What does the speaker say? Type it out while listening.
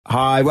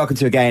Hi, welcome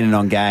to Again and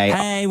On Gay.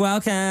 Hey,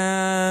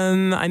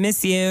 welcome. I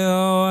miss you.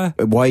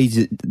 Why are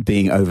you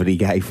being overly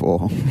gay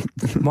for?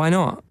 Why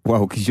not?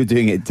 Well, because you're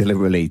doing it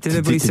deliberately.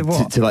 Deliberately to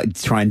what? To like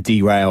try and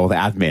derail the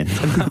admin.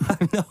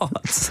 I'm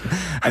not.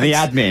 And the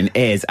admin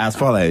is as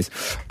follows.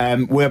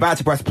 We're about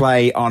to press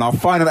play on our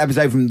final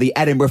episode from the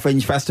Edinburgh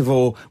Fringe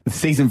Festival, the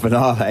season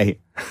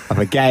finale of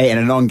A Gay and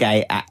a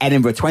Non-Gay at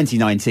Edinburgh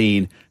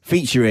 2019,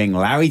 featuring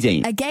Larry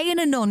Dean. A Gay and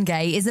a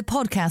Non-Gay is a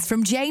podcast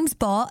from James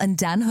Barr and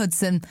Dan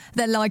Hudson.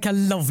 They're like a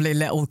lovely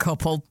little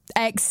couple,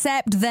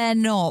 except they're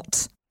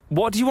not.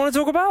 What do you want to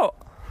talk about?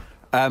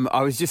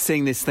 I was just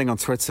seeing this thing on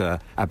Twitter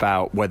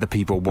about whether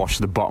people wash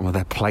the bottom of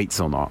their plates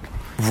or not.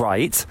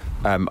 Right.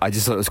 I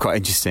just thought it was quite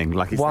interesting.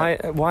 Like,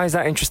 Why is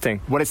that interesting?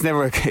 Well, it's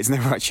never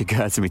actually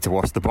occurred to me to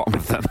wash the bottom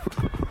of them.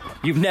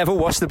 You've never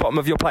washed the bottom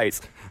of your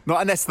plates?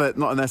 Not unless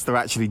they're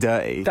actually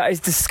dirty. That is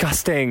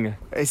disgusting.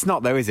 It's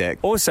not though, is it?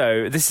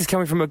 Also, this is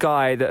coming from a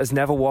guy that has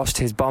never washed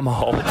his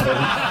bumhole.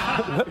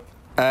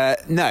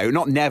 No,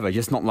 not never.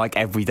 Just not like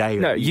every day.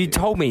 No, you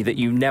told me that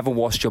you never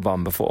washed your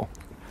bum before.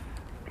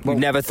 You've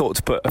never thought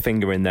to put a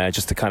finger in there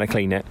just to kind of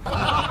clean it.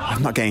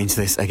 I'm not getting into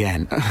this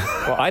again.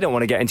 Well, I don't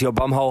want to get into your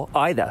bumhole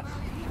either.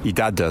 Your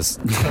dad does.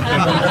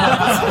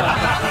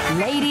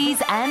 Ladies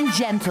and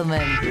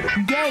gentlemen,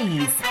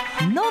 gays,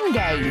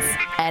 non-gays,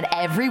 and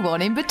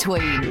everyone in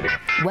between.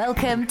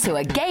 Welcome to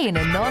A Gay and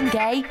a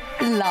Non-Gay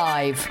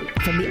live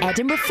from the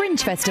Edinburgh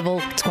Fringe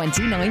Festival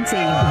 2019.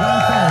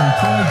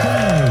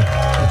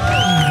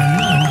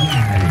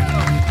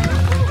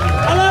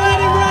 Hello,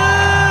 Edinburgh!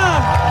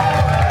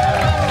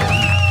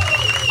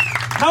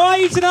 How are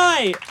you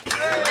tonight?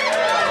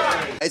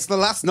 It's the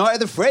last night of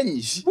the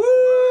Fringe. Woo!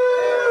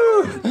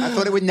 I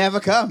thought it would never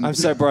come. I'm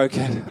so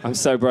broken,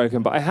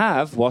 but I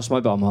have washed my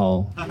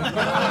bumhole.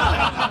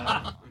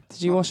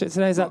 Did you wash it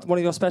today? Is that one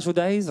of your special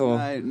days? Or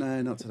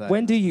No, not today.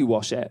 when do you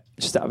wash it?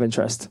 Just out of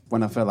interest.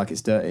 When I feel like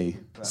it's dirty.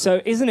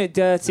 So isn't it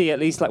dirty at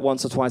least like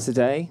once or twice a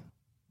day?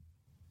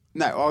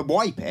 No, I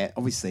wipe it,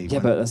 obviously. Yeah,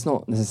 but that's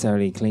not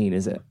necessarily clean,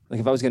 is it? Like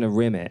if I was going to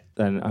rim it,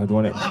 then I would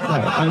want it. No,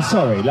 I'm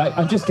sorry. Like,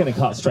 I'm just going to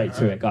cut straight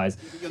to it, guys.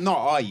 You're not,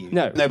 are you?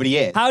 No. Nobody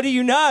is. How do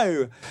you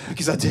know?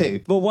 Because I do.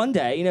 Well, one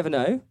day, you never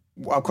know.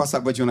 Well, I'll cross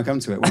that bridge when I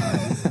come to it.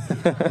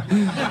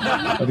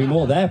 It'll be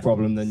more their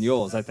problem than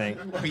yours, I think.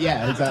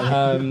 Yeah,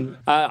 exactly.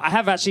 I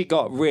have actually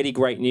got really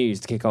great news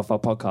to kick off our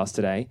podcast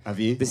today. Have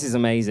you? This is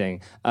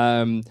amazing.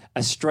 A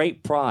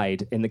straight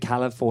pride in the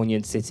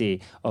Californian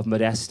city of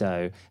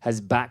Modesto has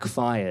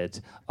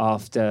backfired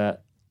after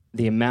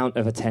the amount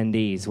of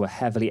attendees were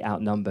heavily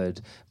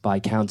outnumbered by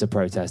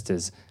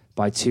counter-protesters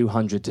by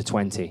 200 to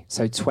 20.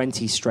 So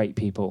 20 straight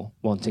people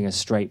wanting a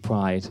straight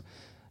pride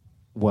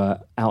were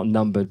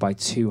outnumbered by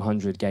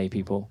 200 gay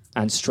people.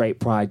 And straight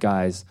pride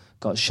guys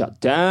got shut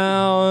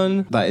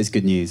down. That is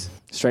good news.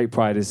 Straight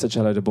pride is such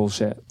a load of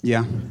bullshit.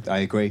 Yeah, I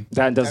agree.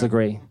 Dan does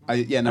agree.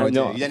 I do. I'm not You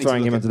don't need to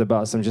throwing him look under the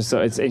bus. I'm just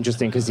it's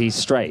interesting because he's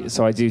straight,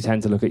 so I do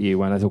tend to look at you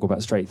when I talk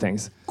about straight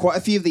things. Quite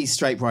a few of these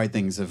straight pride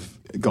things have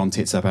gone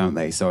tits up, haven't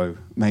they? So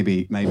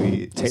maybe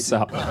Tits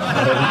up.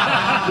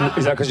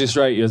 Is that because you're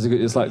straight?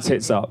 It's like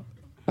tits up.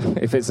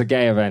 If it's a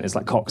gay event, it's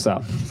like cocks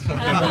up.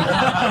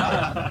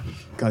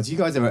 God, you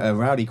guys are a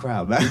rowdy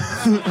crowd, man.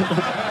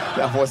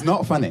 That was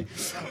not funny.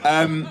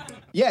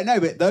 Yeah, no,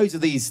 but those are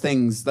these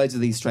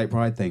straight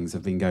pride things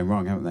have been going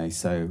wrong, haven't they?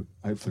 So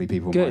hopefully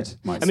people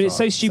might I mean, it's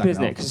so start stupid,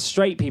 isn't it? stepping Because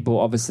straight people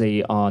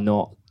obviously are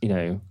not,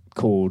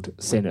 called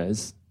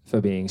sinners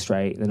for being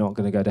straight. They're not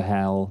going to go to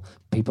hell.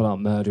 People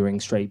aren't murdering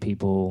straight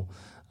people.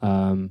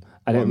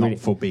 not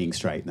for being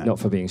straight, no. Not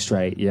for being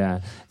straight,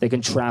 yeah. They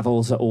can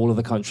travel to all of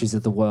the countries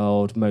of the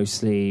world,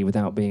 mostly,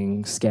 without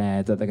being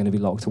scared that they're going to be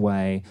locked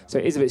away. So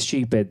it is a bit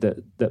stupid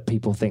that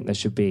people think there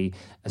should be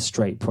a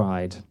straight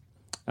pride.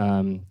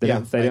 They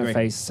don't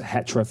face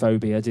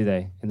heterophobia, do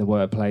they, in the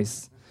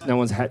workplace? No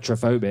one's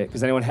heterophobic.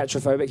 Is anyone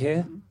heterophobic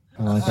here?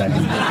 Oh, okay.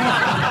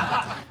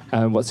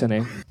 What's your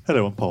name?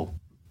 Hello, I'm Paul.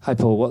 Hi,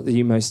 Paul. What are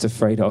you most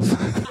afraid of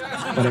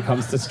when it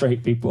comes to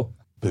straight people?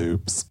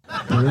 Boobs.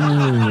 Oh,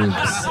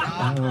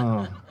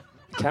 I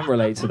can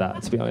relate to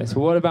that, to be honest. But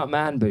what about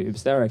man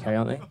boobs? They're okay,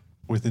 aren't they?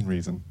 Within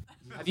reason.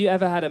 Have you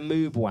ever had a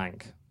moob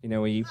wank? You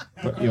know, where you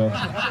put your...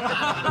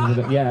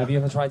 Yeah, have you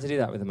ever tried to do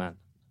that with a man?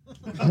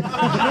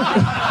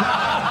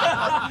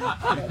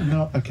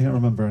 No, I can't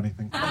remember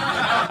anything.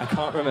 I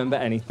can't remember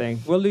anything.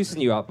 We'll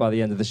loosen you up by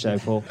the end of the show,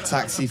 Paul.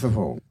 Taxi for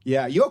Paul.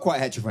 Yeah, you're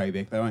quite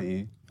heterophobic though, aren't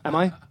you? Am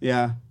I?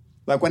 Yeah.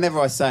 Like whenever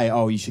I say,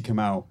 oh, you should come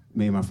out,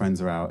 me and my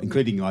friends are out,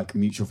 including like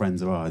mutual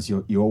friends of ours,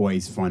 you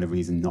always find a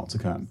reason not to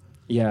come.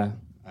 Yeah.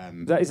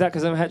 Is that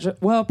because I'm hetero?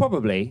 Well,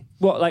 probably.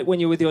 What, like when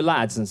you're with your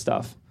lads and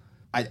stuff?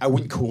 I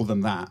wouldn't call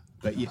them that.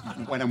 But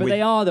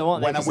they are though,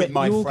 aren't they? When I'm with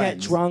my you all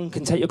friends. get drunk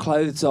and take your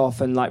clothes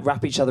off and like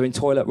wrap each other in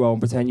toilet roll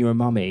and pretend you're a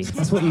mummy.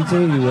 That's what you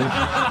do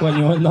when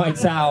you're on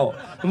nights out.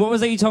 And what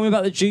was that you told me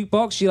about the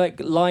jukebox? You like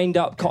lined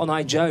up Cotton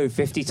Eye Joe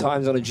 50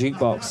 times on a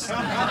jukebox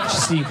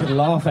just so you could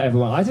laugh at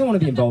everyone. I don't want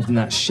to be involved in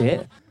that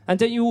shit. And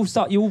don't you all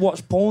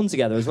watch porn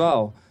together as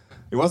well?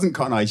 It wasn't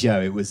Cotton Eye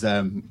Joe. It was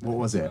what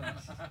was it?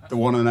 The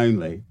one and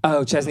only.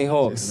 Oh, Chesney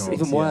Hawkes. Chesney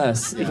Hawkes, Even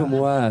worse. yeah. Even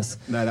worse.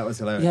 No, that was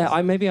hilarious.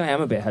 Yeah, maybe I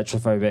am a bit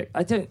heterophobic.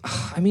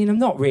 I'm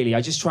not really.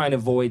 I just try and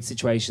avoid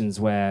situations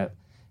where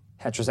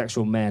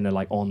heterosexual men are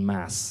like en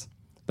masse.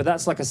 But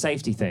that's like a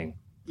safety thing,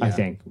 I Yeah.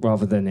 think,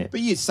 rather than it.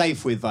 But you're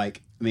safe with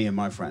like me and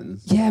my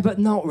friends. Yeah, but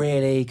not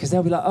really, because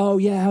they'll be like, "Oh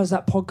yeah, how's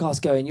that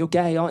podcast going? You're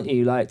gay, aren't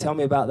you? Like, tell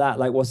me about that.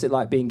 Like, what's it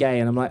like being gay?"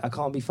 And I'm like, I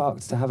can't be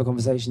fucked to have a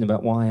conversation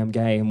about why I'm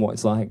gay and what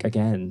it's like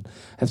again. I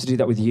have to do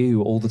that with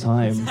you all the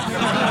time.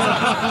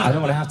 I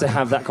don't want to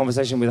have that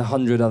conversation with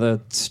 100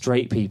 other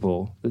straight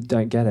people that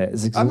don't get it.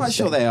 It's I'm not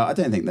sure exhausting. they are. I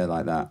don't think they're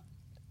like that.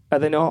 Are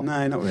they not?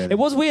 No, not really. It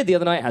was weird the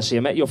other night, actually.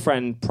 I met your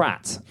friend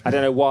Pratt. I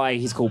don't know why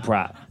he's called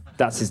Pratt.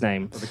 That's his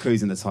name. The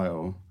clue's in the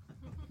title.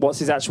 What's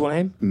his actual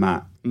name?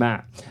 Matt.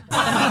 I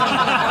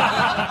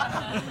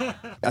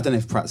don't know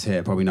if Pratt's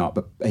here, probably not,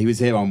 but he was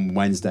here on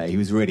Wednesday. He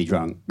was really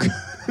drunk.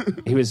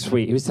 He was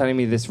sweet. He was telling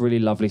me this really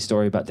lovely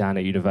story about Dan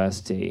at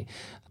university.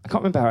 I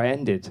can't remember how it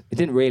ended. It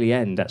didn't really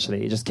end,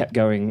 actually. It just kept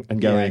going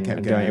and going it kept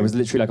and going. going. It was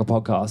literally like a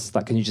podcast.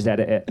 Like, can you just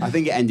edit it? I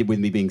think it ended with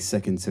me being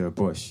sick into a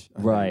bush. I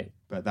think. Right.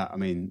 But that, I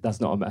mean... That's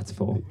not a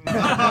metaphor.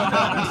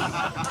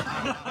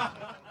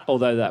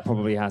 Although that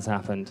probably has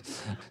happened.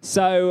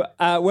 So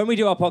when we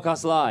do our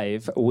podcast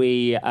live,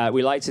 we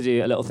like to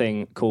do a little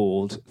thing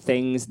called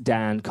Things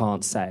Dan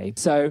Can't Say.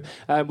 So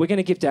we're going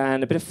to give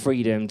Dan a bit of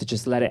freedom to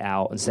just let it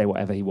out and say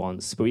whatever he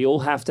wants. But we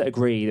all have to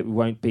agree that we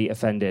won't be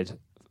offended.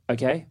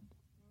 Okay?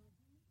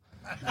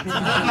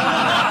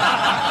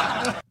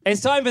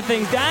 It's time for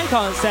Things Dan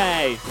Can't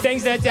Say.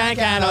 Things that Dan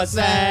cannot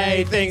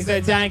say. Things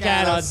that Dan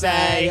cannot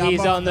say.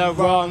 He's on the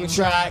wrong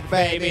track,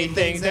 baby.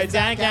 Things that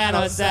Dan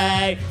cannot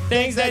say.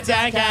 Things that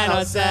Dan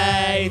cannot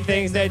say.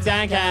 Things that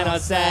Dan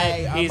cannot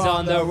say. He's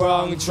on the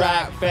wrong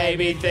track,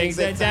 baby. Things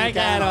that Dan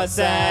cannot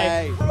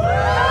say.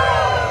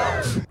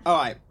 All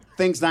right,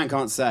 things Dan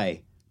can't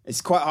say.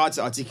 It's quite hard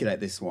to articulate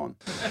this one.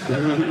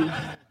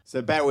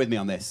 So bear with me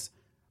on this.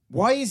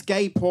 Why is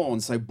gay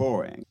porn so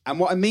boring? And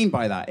what I mean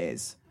by that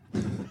is...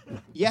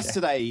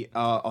 Yesterday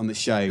on the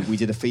show, we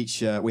did a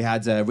feature. We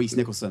had Reece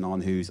Nicholson on,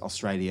 who's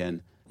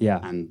Australian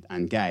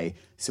and gay.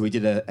 So we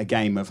did a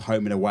game of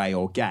home and away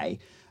or gay,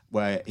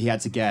 where he had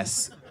to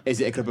guess,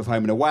 is it a clip of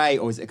home and away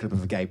or is it a clip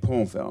of a gay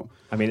porn film?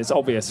 I mean, it's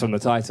obvious from the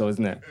title,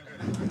 isn't it?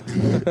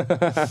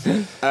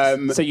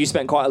 So you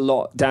spent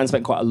Dan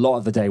spent quite a lot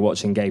of the day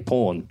watching gay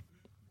porn.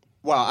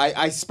 Well,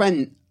 I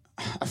spent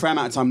a fair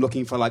amount of time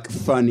looking for like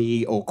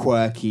funny or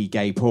quirky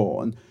gay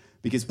porn.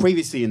 Because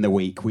previously in the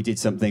week, we did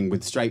something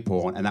with straight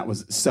porn, and that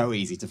was so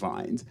easy to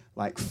find,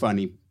 like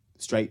funny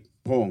straight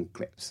porn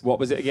clips. What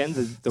was it again?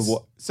 The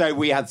what? So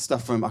we had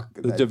stuff from...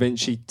 The Da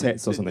Vinci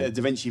Tits or something? The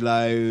Da Vinci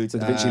Load. The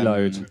Da Vinci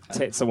Load.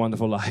 Tits, A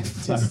Wonderful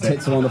Life.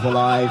 Tits a Wonderful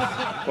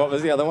Life. What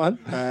was the other one?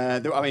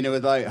 It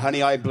was like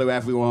Honey, I Blew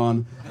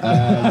Everyone.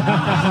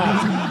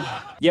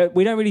 Yeah,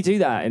 we don't really do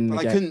that.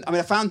 But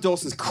I found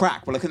Dawson's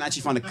Crack, but I couldn't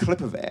actually find a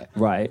clip of it.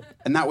 Right.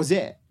 And that was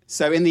it.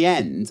 So in the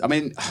end, I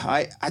mean,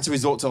 I had to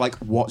resort to like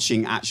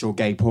watching actual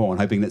gay porn,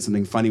 hoping that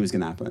something funny was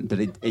going to happen, but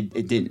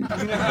it didn't.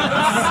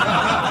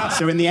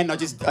 So in the end, I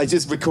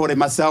just recorded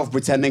myself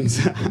pretending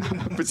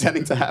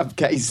to have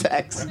gay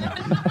sex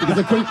because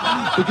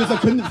I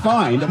couldn't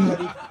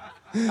find.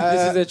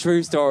 This is a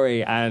true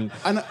story, and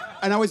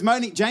I was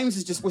moaning.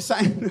 James was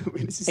saying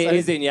it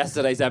is in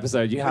yesterday's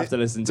episode. You have to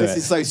listen to it. This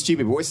is so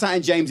stupid. But we're sat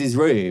in James's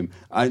room,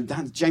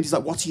 and James is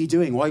like, "What are you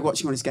doing? Why are you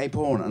watching all this gay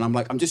porn?" And I'm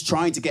like, "I'm just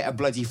trying to get a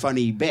bloody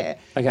funny bit."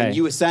 Okay. And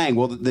you were saying,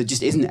 "Well, there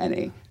just isn't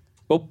any."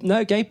 Well,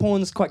 no, gay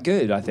porn's quite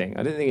good. I think.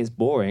 I don't think it's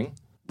boring.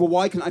 But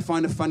why can't I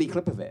find a funny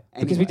clip of it?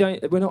 Anyway?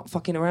 Because we're not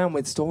fucking around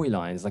with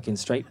storylines like in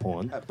straight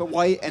porn. But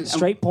why?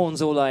 Straight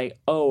porn's all like,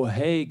 oh,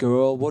 hey,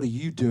 girl, what are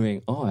you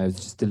doing? Oh, I was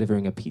just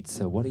delivering a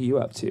pizza. What are you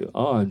up to?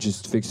 Oh, I'm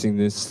just fixing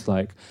this,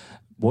 like,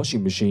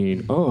 washing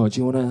machine. Oh,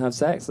 do you want to have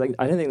sex? Like,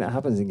 I don't think that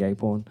happens in gay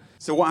porn.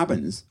 So what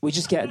happens? We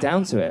just get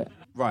down to it.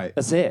 Right.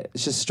 That's it.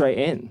 It's just straight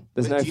in.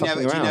 There's no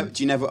fucking around.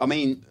 Do you never? I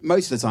mean,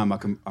 most of the time I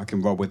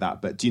can roll with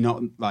that. But do you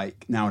not,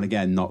 like, now and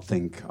again not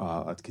think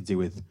I could do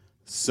with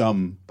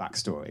some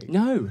backstory?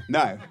 No.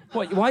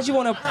 What? Why do you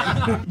want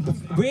to?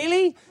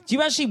 Really? Do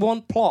you actually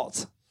want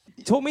plot?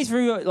 Talk me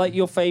through like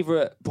your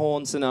favorite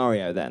porn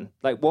scenario. Then,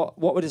 like, what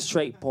would a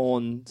straight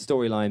porn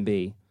storyline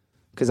be?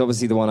 Because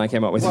obviously the one I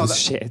came up with was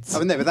shit. I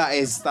mean, no, but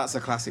that's a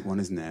classic one,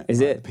 isn't it?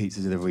 Is like it? The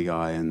pizza delivery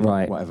guy and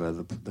whatever,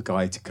 the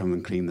guy to come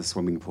and clean the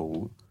swimming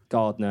pool.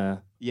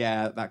 Gardener.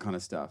 Yeah, that kind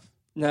of stuff.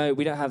 No,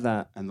 we don't have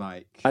that. And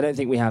like, I don't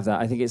think we have that.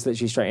 I think it's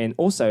literally straight in.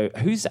 Also,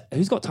 who's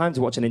got time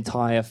to watch an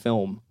entire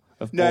film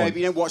of porn? No, if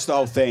you don't watch the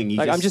whole thing.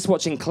 I'm just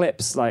watching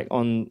clips like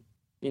on,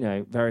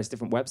 various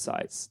different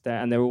websites.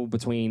 And they're all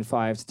between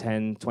 5 to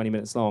 10, 20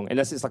 minutes long.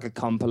 Unless it's like a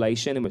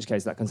compilation, in which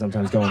case that can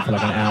sometimes go on for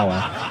like an hour.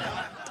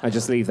 I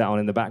just leave that on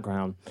in the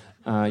background,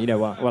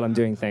 while I'm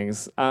doing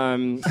things.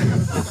 But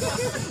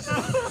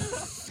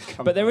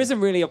there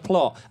isn't really a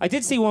plot. I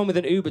did see one with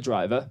an Uber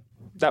driver.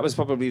 That was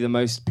probably the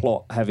most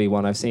plot-heavy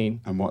one I've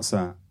seen. And what's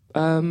that?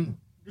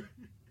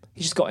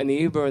 He just got in the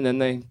Uber and then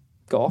they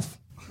got off.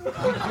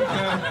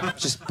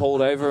 Just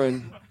pulled over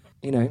and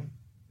you know,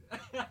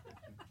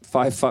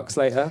 5 fucks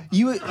later.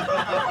 You were 5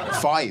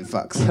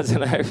 fucks. I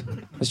don't know.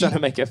 I was trying to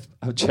make a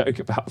joke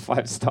about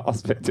 5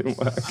 stars, but it didn't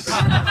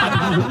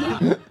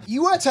work.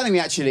 You were telling me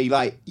actually,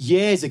 like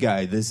years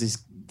ago, there's this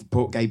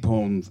gay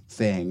porn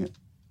thing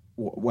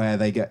where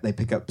they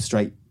pick up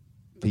straight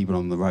people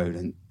on the road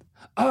and.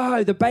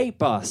 Oh, the bait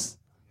bus.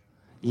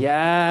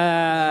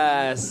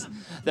 Yes.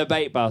 The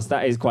bait bus.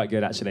 That is quite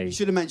good, actually. You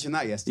should have mentioned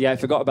that yesterday. Yeah, I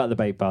forgot about the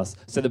bait bus.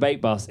 So the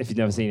bait bus, if you've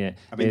never seen it,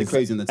 I mean, the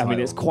clue's in the title.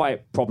 it's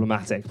quite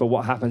problematic. But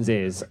what happens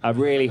is a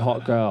really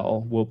hot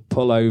girl will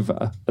pull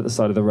over at the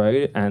side of the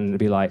road and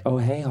be like, "Oh,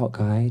 hey, hot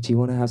guy, do you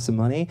want to have some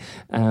money?"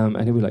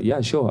 And he'll be like,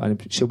 "Yeah, sure."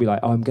 And she'll be like,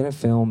 "Oh, I'm going to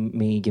film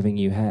me giving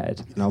you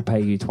head, and I'll pay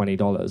you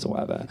 $20 or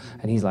whatever."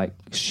 And he's like,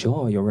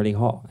 "Sure, you're really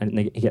hot." And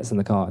he gets in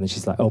the car, and then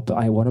she's like, "Oh, but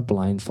I want to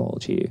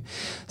blindfold you."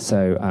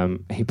 So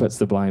she puts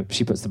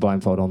the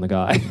blindfold on the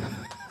guy.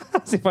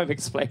 As if I'm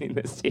explaining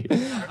this to you.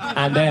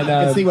 And then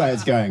I can see where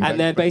it's going. And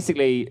then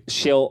basically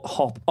she'll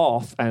hop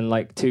off and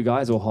like 2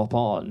 guys will hop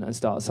on and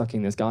start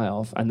sucking this guy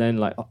off. And then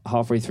like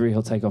halfway through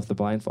he'll take off the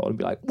blindfold and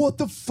be like, "What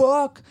the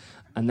fuck?"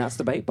 And that's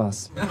the bait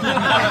bus.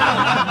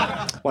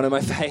 One of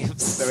my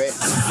faves.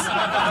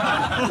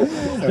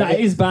 That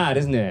is bad,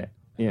 isn't it?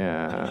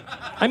 Yeah.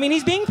 I mean,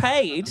 he's being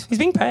paid.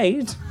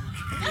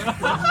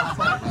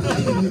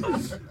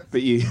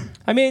 But you.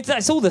 I mean,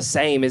 it's all the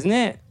same, isn't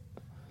it?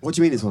 What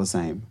do you mean it's all the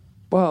same?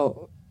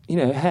 Well, you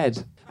know,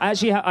 head.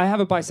 Actually, I have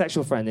a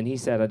bisexual friend, and he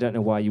said, "I don't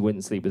know why you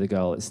wouldn't sleep with a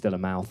girl. It's still a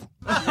mouth."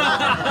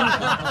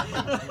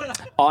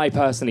 I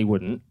personally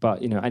wouldn't,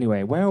 but, you know,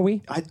 anyway, where are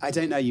we? I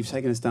don't know. You've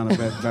taken us down a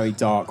very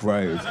dark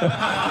road.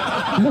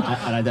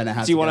 And I don't know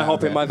how Do you want to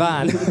hop in my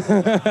van?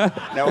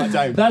 No, I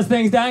don't. That's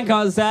things Dan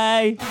can't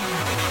say.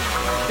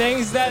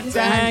 Things that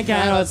Dan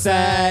cannot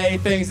say.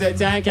 Things that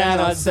Dan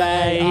cannot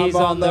say. He's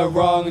on the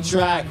wrong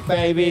track,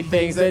 baby.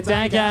 Things that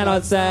Dan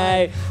cannot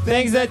say.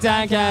 Things that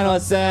Dan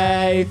cannot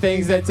say.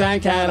 Things that Dan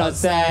cannot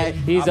say.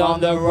 He's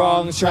on the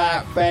wrong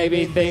track,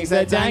 baby. Things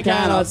that Dan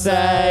cannot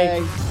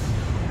say.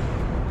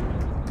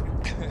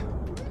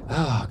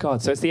 Oh,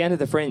 God. So it's the end of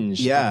the Fringe.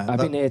 Yeah. I've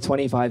been here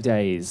 25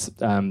 days.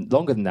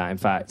 Longer than that, in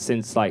fact,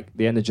 since like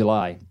the end of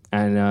July.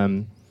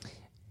 And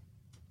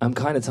I'm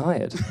kind of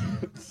tired.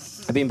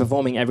 I've been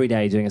performing every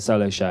day doing a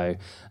solo show,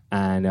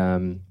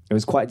 and it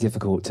was quite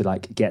difficult to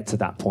like get to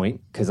that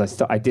point because I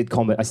started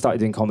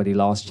doing comedy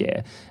last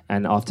year,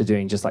 and after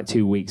doing just like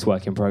 2 weeks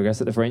work in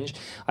progress at the Fringe,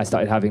 I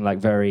started having like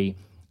very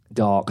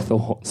dark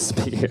thoughts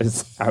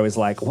because I was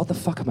like, "What the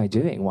fuck am I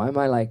doing? Why am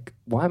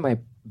I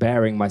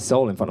bearing my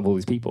soul in front of all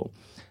these people?"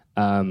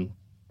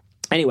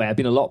 Anyway, I've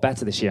been a lot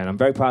better this year, and I'm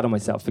very proud of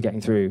myself for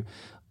getting through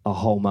a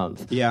whole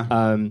month.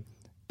 Yeah.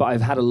 But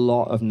I've had a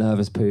lot of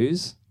nervous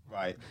poos.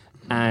 Right.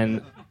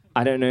 And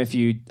I don't know if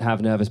you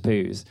have nervous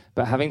poos,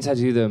 but having to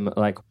do them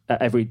like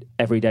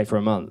every day for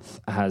a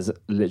month has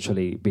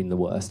literally been the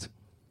worst.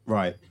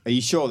 Right. Are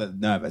you sure that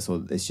nervous,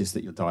 or it's just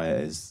that your diet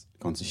has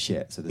gone to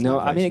shit? So No,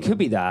 I mean, it could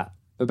be that.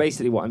 But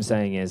basically what I'm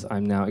saying is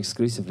I'm now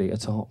exclusively a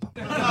top.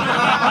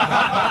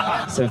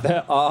 So if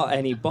there are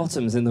any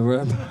bottoms in the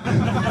room,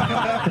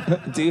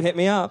 do hit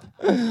me up.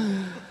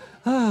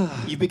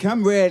 You've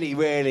become really,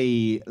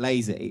 really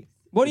lazy.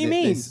 What do you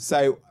mean?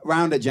 So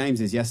round at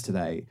James's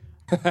yesterday.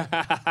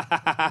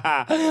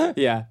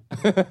 Yeah.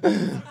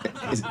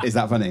 Is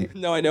that funny?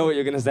 No, I know what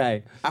you're going to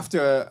say.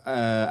 After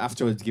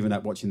I'd given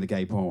up watching the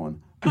gay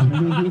porn,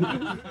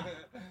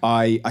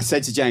 I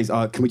said to James,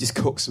 "Can we just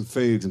cook some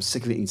food? 'Cause I'm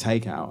sick of eating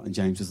takeout." And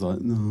James was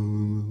like, "No,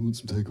 I want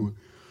some takeaway."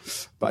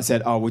 But I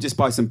said, we'll just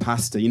buy some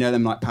pasta. You know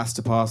them like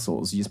pasta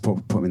parcels? You just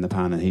put them in the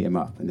pan and heat them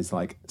up, and it's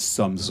like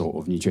some sort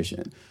of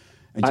nutrition.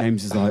 And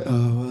James is like, I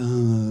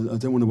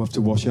don't want to have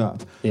to wash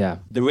up. Yeah.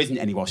 There isn't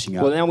any washing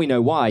up. Well, now we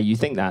know why you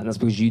think that, and that's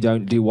because you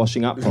don't do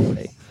washing up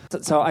properly.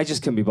 So I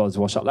just couldn't be bothered to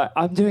wash up. Like,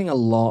 I'm doing a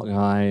lot,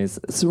 guys.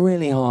 It's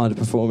really hard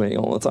performing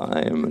all the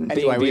time and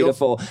Anyway, being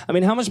beautiful. I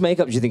mean, how much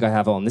makeup do you think I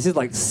have on? This is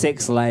like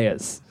 6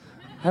 layers.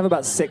 I have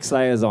about 6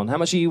 layers on. How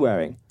much are you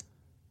wearing?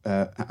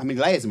 How many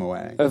layers am I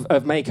wearing?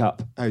 Of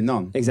makeup. Oh,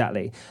 none.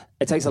 Exactly.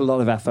 It takes a lot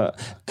of effort.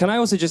 Can I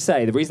also just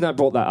say, the reason I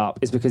brought that up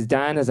is because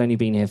Dan has only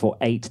been here for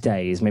 8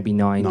 days, maybe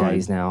 9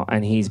 days now,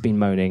 and he's been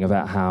moaning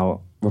about how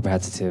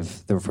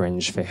repetitive the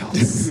Fringe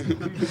feels.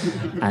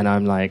 And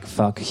I'm like,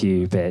 fuck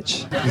you,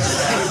 bitch.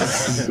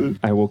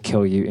 I will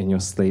kill you in your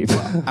sleep.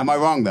 Am I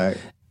wrong, though?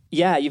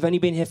 Yeah, you've only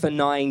been here for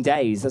 9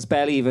 days. That's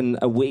barely even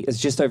a week. It's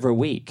just over a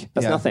week.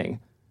 That's nothing.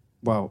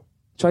 Well,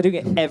 try doing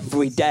it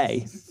every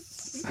day.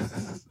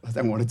 I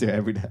don't want to do it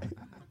every day.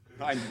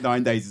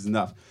 9 days is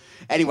enough.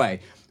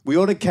 Anyway, we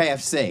ordered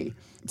KFC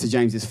to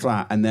James's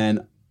flat, and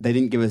then they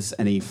didn't give us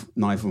any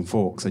knife and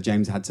fork, so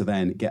James had to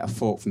then get a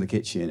fork from the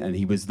kitchen, and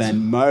he was then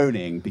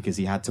moaning because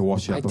he had to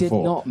wash up a fork. I did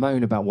not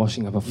moan about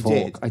washing up a fork.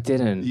 Did. I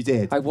didn't. You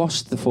did. I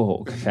washed the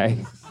fork,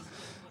 okay?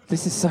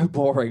 This is so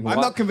boring.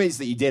 I'm not convinced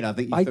that you did. I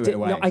think you threw it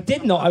away. No, I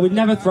did not. I would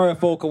never throw a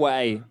fork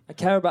away. I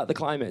care about the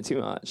climate too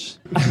much.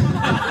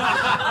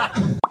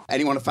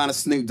 Anyone a fan of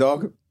Snoop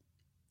Dogg?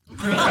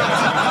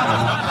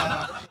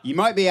 You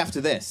might be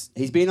after this.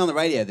 He's been on the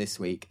radio this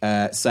week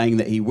saying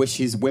that he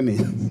wishes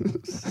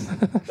women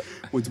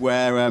would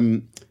wear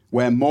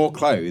more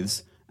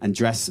clothes and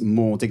dress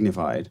more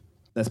dignified.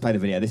 Let's play the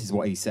video. This is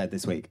what he said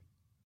this week.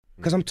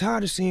 Because I'm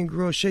tired of seeing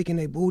girls shaking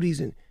their booties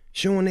and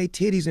showing their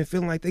titties and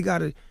feeling like they got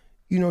to,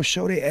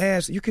 show their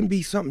ass. You can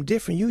be something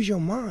different. Use your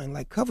mind.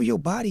 Like, cover your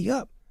body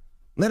up.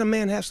 Let a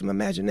man have some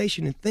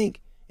imagination and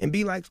think and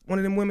be like one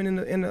of them women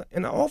in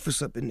the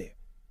office up in there.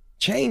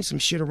 Change some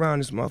shit around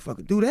this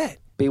motherfucker. Do that.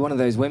 Be one of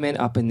those women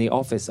up in the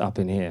office up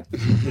in here.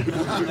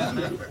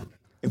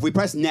 If we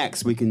press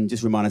next, we can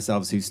just remind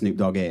ourselves who Snoop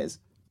Dogg is.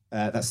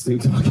 That's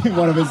Snoop Dogg in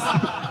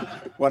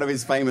one of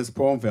his famous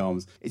porn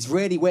films. It's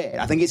really weird.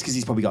 I think it's because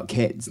he's probably got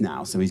kids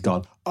now, so he's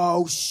gone,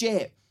 oh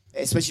shit.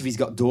 Especially if he's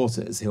got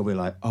daughters, he'll be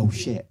like, oh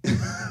shit.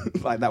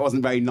 Like, that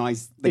wasn't very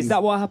nice. Is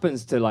that what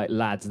happens to, like,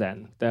 lads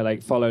then? They're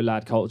like, follow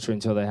lad culture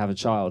until they have a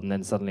child, and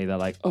then suddenly they're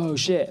like, oh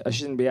shit, I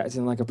shouldn't be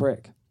acting like a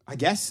prick. I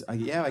guess, I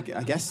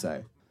guess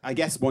so. I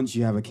guess once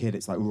you have a kid,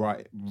 it's like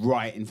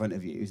right in front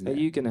of you, isn't it? Are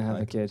you going to have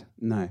a kid?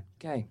 No.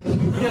 Okay.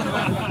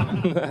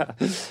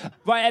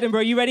 Right,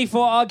 Edinburgh, you ready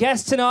for our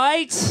guest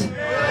tonight?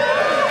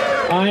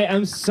 I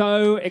am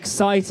so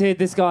excited.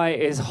 This guy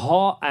is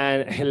hot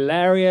and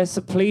hilarious.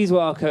 Please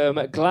welcome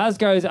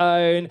Glasgow's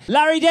own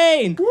Larry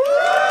Dean.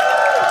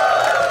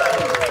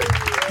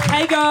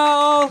 Hey,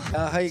 girl.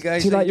 How you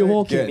guys? Do you like your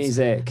walking Good.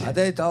 music? I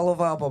did. I love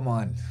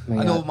Aberman. Yeah.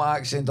 I know my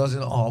accent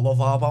doesn't. I love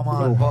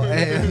Aberman.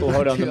 But Oh,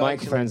 hold on, the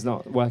microphone's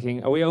not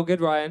working. Are we all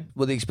good, Ryan?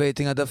 were they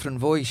expecting a different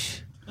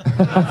voice?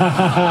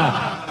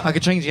 I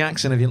could change the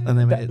accent if you. And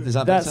then is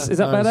that better? Is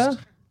that better?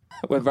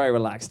 We're very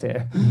relaxed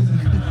here.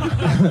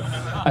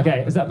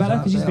 Okay, is that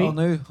better? Could you speak?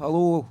 Now?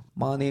 Hello,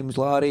 my name's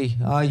Larry.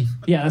 Aye.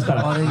 Yeah, that's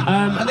better.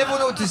 I never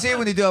know what to say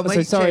when they do a mic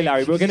so sorry, check.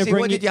 Larry, we're You gonna say, bring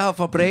what you- did you have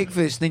for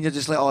breakfast? And then you're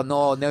just like, oh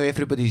no, now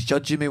everybody's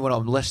judging me when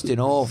I'm listing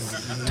off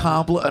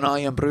tablet and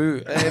iron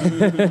brew.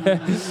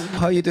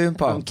 How you doing,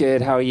 pal? I'm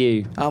good, how are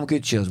you? I'm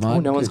good, cheers, man. Oh,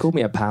 no one's Good. called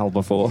me a pal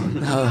before.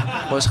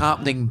 What's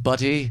happening,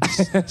 buddy?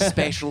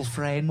 Special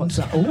friend. What's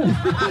that? Oh.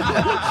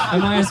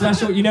 Am I a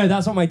special?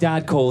 That's what my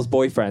dad calls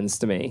boyfriends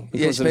to me. He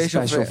calls them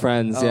special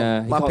friends, Oh,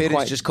 yeah. He My can't parents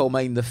quite- just call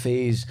mine the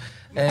phase.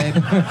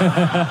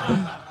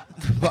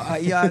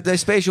 But yeah, the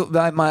special.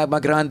 My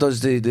gran does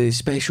the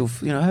special.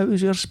 How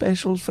is your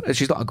special friend?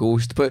 She's not a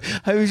ghost, but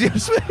how's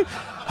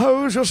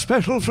your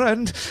special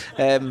friend?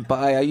 But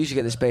I usually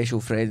get the special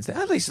friends.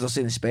 At least they're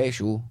saying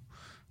special.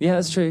 Yeah,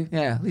 that's true.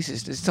 Yeah, at least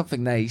it's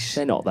something nice.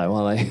 They're not though,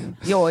 are they?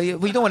 Yeah,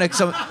 we don't want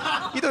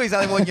to. You don't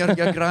exactly want your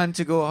gran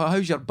to go,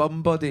 how's your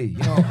bum, buddy?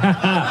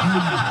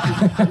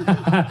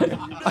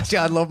 Actually,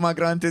 I'd love my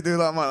gran to do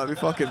that, man. I'd be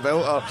fucking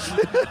built up.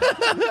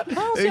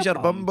 How's your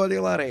bum, buddy,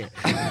 Larry?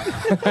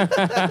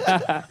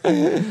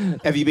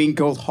 Have you been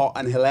called hot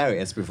and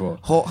hilarious before?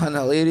 Hot and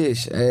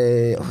hilarious.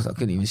 I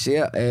couldn't even say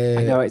it.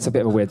 I know, it's a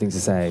bit of a weird thing to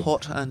say.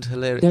 Hot and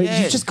hilarious. No,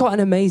 Yeah. You've just got an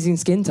amazing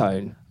skin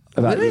tone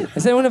about you.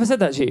 Has anyone ever said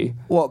that to you?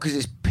 What, because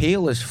it's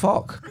pale as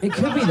fuck? It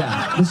could be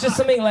that. There's just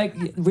something like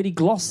really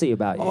glossy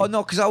about you. Oh,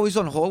 no, because I was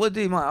on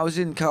holiday, man. I was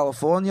in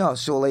California,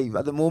 so, like,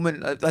 at the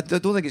moment, I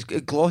don't think it's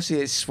glossy,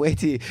 it's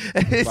sweaty.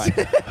 Right.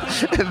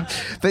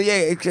 But,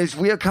 yeah, it's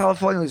weird.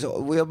 California was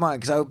weird, man,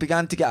 because I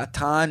began to get a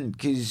tan,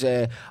 because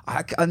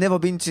I've never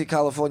been to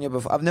California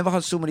before. I've never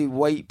had so many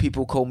white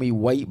people call me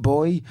white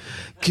boy,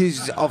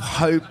 because of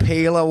how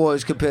pale I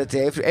was compared to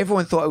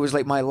everyone thought it was,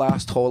 like, my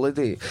last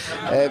holiday.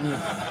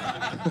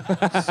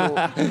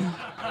 So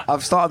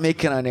I've started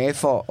making an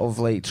effort of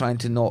like trying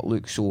to not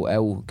look so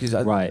ill because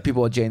Right.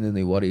 people are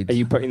genuinely worried. Are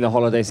you putting the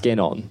holiday skin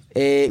on?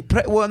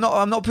 Well,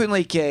 I'm not putting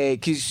like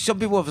because some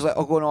people have like,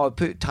 I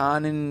put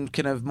tan and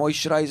kind of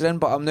moisturiser in,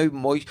 but I'm now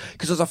moist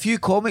because there's a few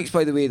comics,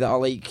 by the way, that are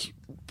like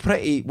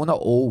pretty, well, not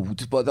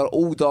old, but they're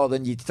older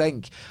than you'd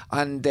think.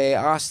 And I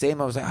asked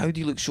them, I was like, how do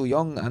you look so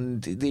young?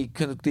 And they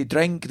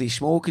drink, they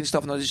smoke and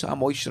stuff, and I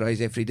moisturise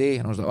every day.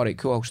 And I was like, all right,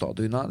 cool, I'll start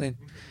doing that then.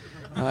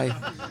 Aye.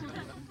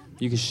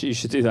 You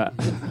should do that.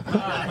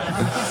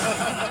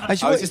 I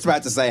was just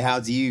about to say, how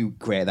do you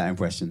create that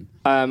impression?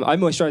 I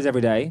moisturise every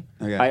day.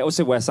 Okay. I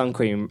also wear sun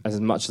cream as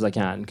much as I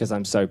can because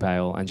I'm so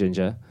pale and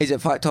ginger. Is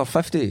it factor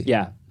 50?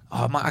 Yeah.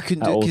 Oh man, I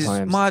couldn't At do it all because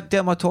times. my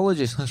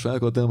dermatologist. That's right, I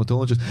got a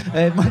dermatologist.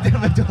 My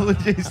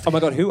dermatologist. Oh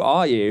my God, who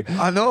are you?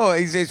 I know.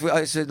 It's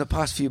in the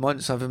past few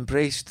months I've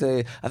embraced.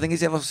 I think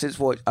it's ever since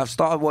I've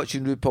started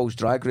watching RuPaul's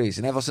Drag Race,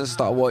 and ever since I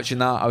started watching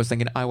that, I was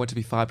thinking I want to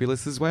be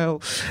fabulous as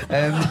well.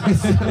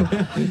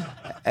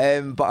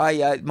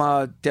 But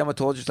my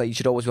dermatologist like you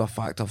should always be a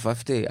factor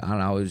 50,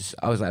 and I was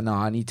like, no,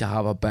 I need to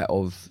have a bit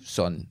of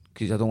sun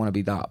because I don't want to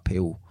be that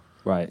pale.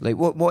 Right. Like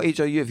what age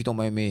are you, if you don't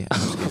mind me?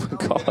 Oh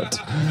my God.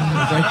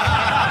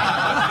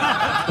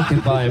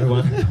 Goodbye,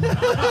 everyone.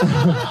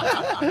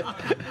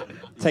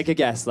 Take a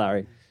guess,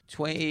 Larry.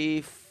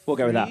 20. We'll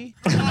go with that.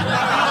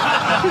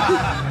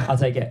 I'll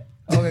take it.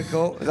 Okay,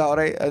 cool. Is that all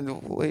right?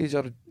 And what age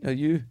are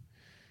you?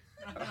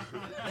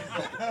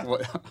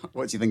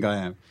 What do you think I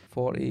am?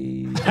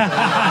 40.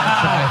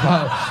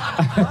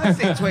 I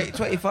say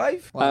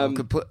 25. Well,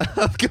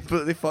 I've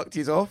completely fucked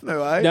you off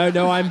now,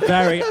 No, I'm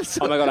very. Oh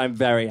my god, I'm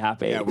very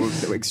happy. Yeah,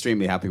 we're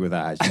extremely happy with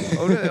that, actually.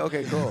 Oh, really?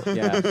 Okay, cool.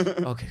 Yeah.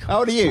 Okay, cool. How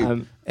old are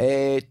you?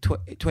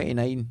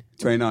 29.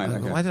 29.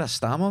 Okay. Why did I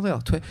stammer there?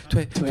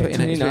 29.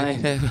 29.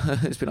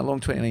 It's been a long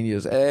 29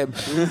 years.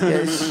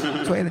 Yes,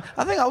 20.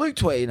 I think I look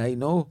 29,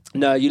 no?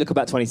 No, you look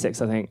about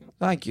 26, I think.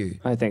 Thank you.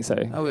 I think so.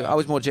 I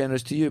was more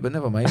generous to you, but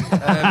never mind.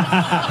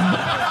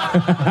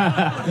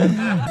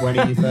 When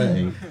are you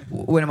 30?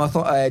 When am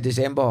I?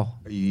 December.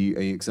 Are you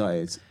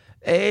excited?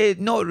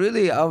 Not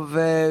really.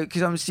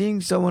 Because I'm seeing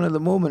someone at the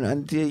moment,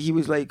 and he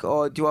was like,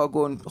 "Oh, do you want to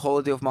go on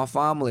holiday with my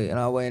family?" And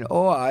I went,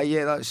 "Oh,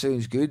 yeah, that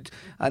sounds good."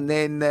 And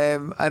then,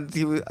 and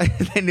he was,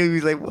 then he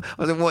was like, "I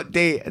was like, what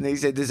date?" And he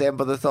said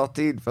December the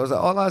 13th. I was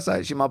like, "Oh, that's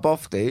actually my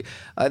birthday."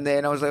 And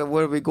then I was like,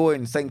 "Where are we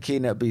going?"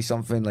 Thinking it'd be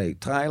something like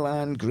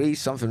Thailand,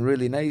 Greece, something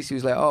really nice. He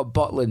was like, "Oh,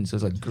 Butlins." I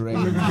was like, "Great."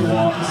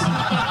 What?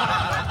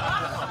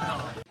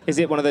 Is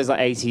it one of those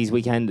like 80s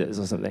weekenders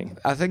or something?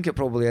 I think it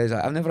probably is.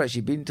 I've never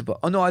actually been to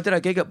Oh no, I did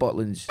a gig at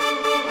Butlins.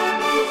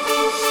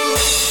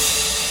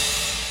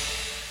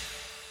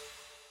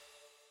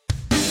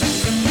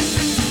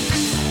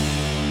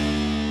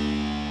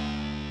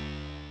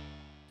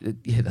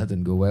 Yeah, that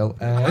didn't go well.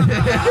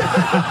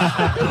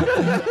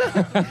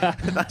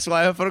 That's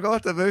why I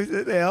forgot about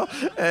it there.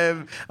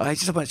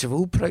 Just a bunch of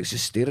old pricks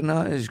just staring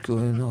at us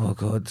going, "Oh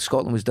God,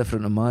 Scotland was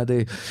different in my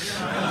day."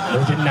 We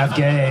didn't have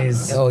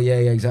gays. Oh yeah,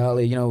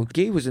 exactly. You know,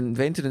 gay was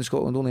invented in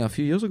Scotland only a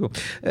few years ago.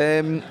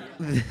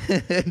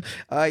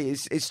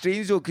 It's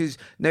strange though, because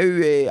now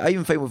I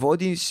even find with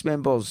audience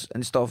members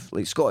and stuff,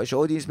 like Scottish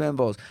audience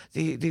members,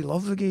 they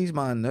love the gays,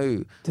 man.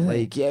 Now,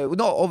 like, yeah,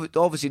 well,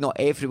 obviously not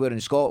everywhere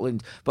in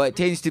Scotland, but it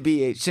tends to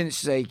be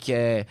since I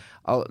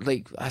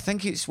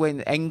think it's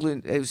when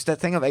England, it was the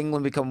thing of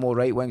England become more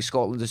right wing.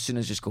 Scotland as soon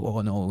as just go,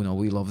 "Oh no,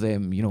 we love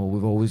them. You know,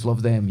 we've always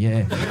loved them."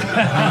 Yeah.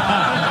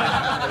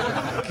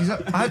 Because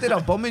I did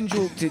a bumming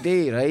joke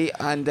today, right?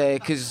 And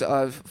because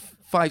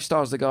 5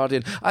 stars, The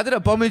Guardian. I did a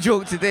bumming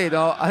joke today,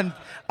 no?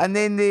 And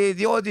then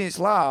the audience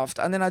laughed,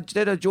 and then I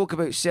did a joke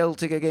about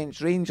Celtic against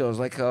Rangers,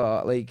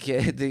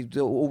 the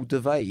old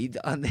divide,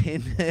 and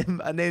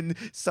then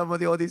some of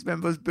the audience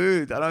members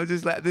booed, and I was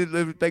just like,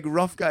 the big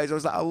rough guys, I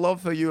was like, "I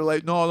love how you were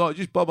like, no,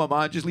 just bum a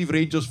man, just leave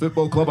Rangers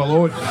Football Club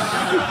alone."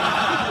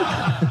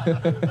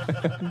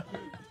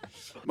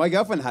 My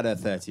girlfriend had her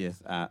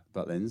 30th at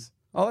Butlins.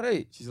 All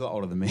right. She's a lot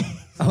older than me.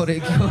 All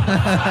right.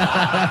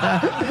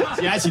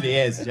 She actually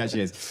is.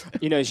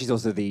 You know, she's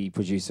also the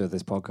producer of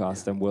this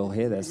podcast and will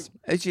hear this.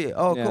 Is she?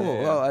 Oh, Yeah, cool. yeah,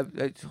 yeah. Well,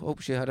 I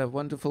hope she had a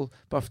wonderful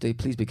birthday.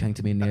 Please be kind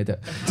to me in the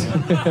edit.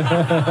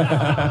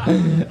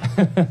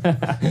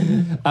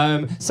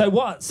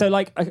 So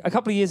like a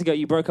couple of years ago,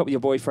 you broke up with your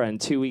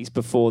boyfriend 2 weeks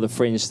before the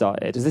Fringe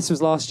started. This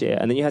was last year,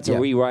 and then you had to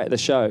rewrite the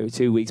show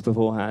 2 weeks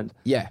beforehand.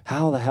 Yeah.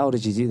 How the hell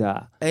did you do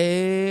that?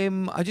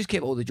 I just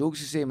kept all the jokes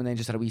the same, and then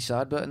just had a wee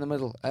sad bit in the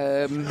middle.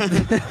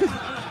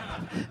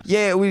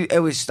 Yeah,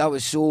 that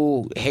was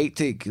so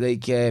hectic,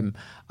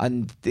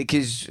 and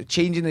because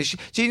changing the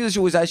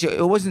show was actually,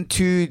 it wasn't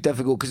too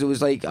difficult, because it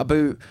was like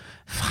about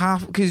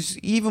half, because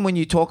even when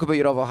you talk about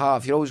your other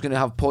half, you're always going to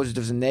have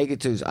positives and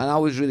negatives, and I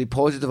was really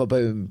positive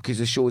about him because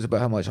the show was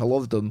about how much I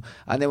loved him,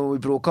 and then when we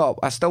broke up,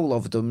 I still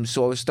loved him,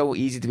 so it was still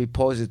easy to be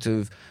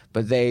positive,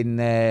 but then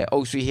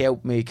also he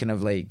helped me kind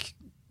of like,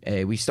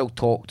 we still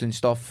talked and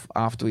stuff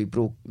after we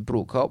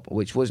broke up,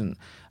 which wasn't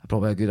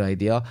probably a good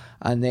idea.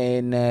 And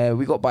then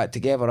we got back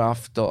together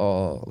after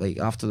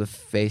the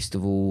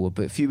festival,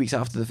 about a few weeks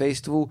after the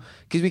festival,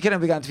 because we kind of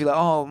began to feel like,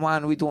 oh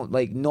man, we're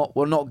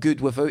not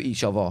good without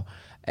each other.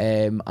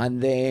 And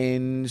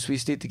then so we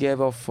stayed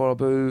together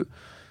for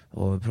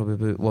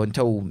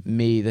until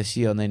May this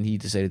year, and then he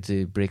decided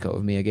to break up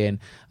with me again.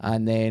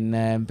 And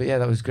then, but yeah,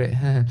 that was great.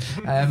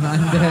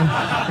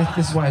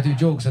 This is why I do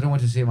jokes. I don't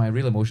want to say my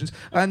real emotions.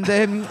 And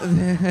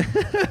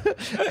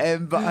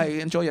but I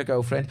enjoy your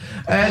girlfriend.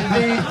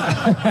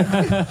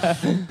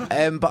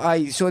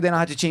 So then I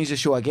had to change the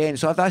show again.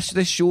 So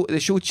the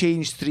show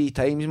changed 3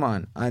 times,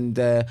 man. And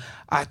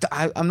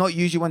I'm not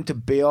usually one to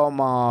bear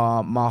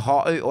my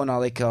heart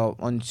out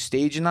on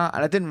stage and that.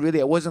 And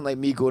it wasn't like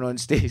me going on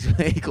stage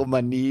like on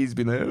my knees,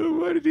 being like, "Oh,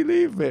 why did he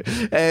leave me?"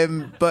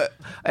 But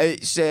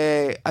it's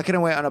I kind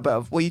of went on a bit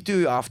of, well, you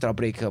do after a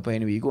breakup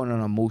anyway. You go on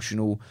an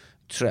emotional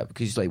trip,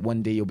 because like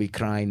one day you'll be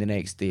crying, the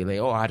next day like,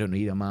 "Oh, I don't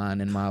need a man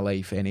in my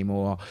life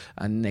anymore,"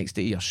 and the next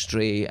day you're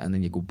straight, and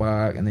then you go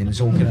back, and then it's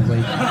all kind of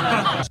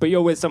like. But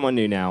you're with someone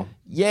new now.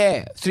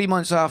 Yeah, 3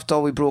 months after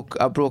I broke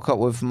up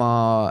with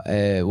my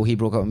he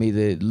broke up with me,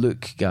 the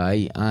Luke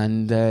guy,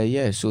 and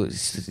so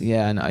it's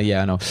I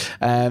know.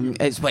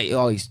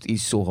 It's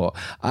he's so hot,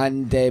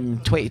 and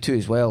 22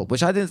 as well,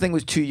 which I didn't think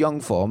was too young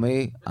for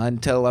me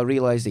until I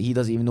realised that he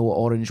doesn't even know what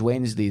Orange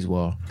Wednesdays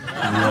were.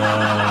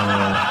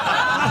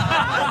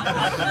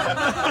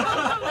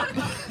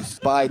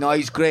 Bye. No,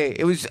 he's great.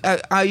 It was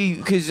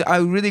because I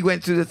really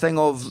went through the thing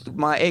of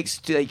my ex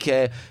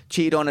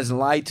cheated on us and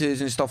lied to us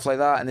and stuff like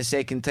that. And the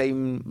second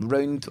time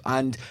round,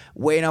 and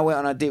when I went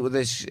on a date with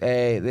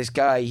this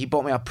guy, he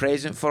bought me a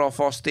present for our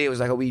first date. It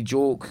was like a wee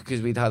joke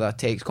because we'd had a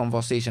text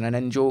conversation and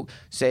in joke.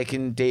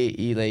 Second date,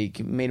 he like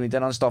made me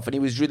dinner and stuff, and he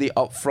was really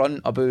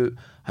upfront about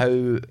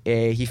how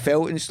he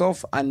felt and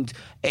stuff. And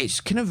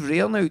it's kind of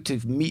rare now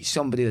to meet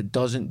somebody that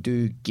doesn't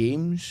do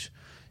games.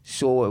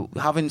 So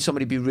having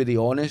somebody be really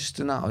honest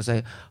and that, I was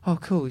like, oh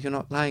cool, you're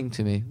not lying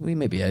to me. Well, he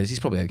maybe is. He's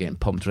probably getting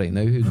pumped right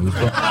now, who knows.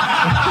 But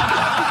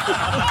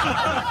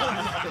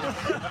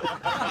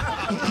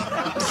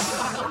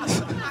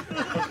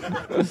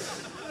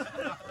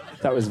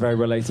That was very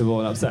relatable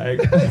and upsetting.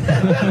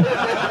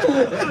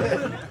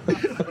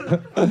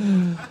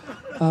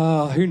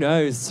 Oh, who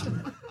knows?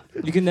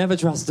 You can never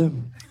trust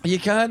them. you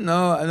can't,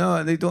 no, I know,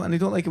 and they don't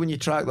like it when you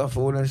track their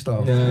phone and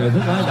stuff. No, they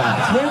don't like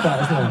that. It's weird,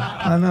 that, isn't it?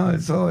 I know,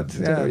 it's odd.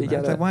 Yeah, really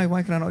get it's it. like,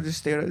 why can I not just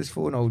stare at his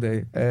phone all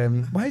day?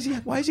 Why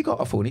has he got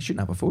a phone? He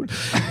shouldn't have a phone.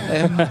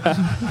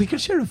 We can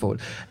share a phone.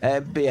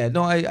 But yeah,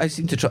 no, I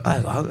seem to try.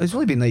 It's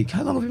only been like,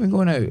 how long have we been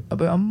going out?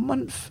 About a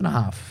month and a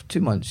half,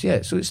 2 months.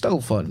 Yeah, so it's still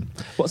fun.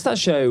 What's that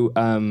show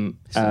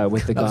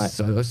with the guy?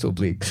 That's so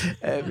bleak.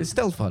 It's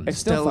still fun. It's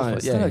still fun.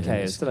 It's still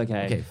okay. It's still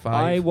okay. Okay,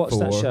 5,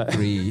 4,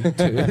 3,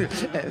 2.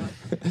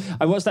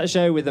 I watched that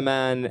show with the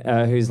man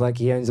who's like,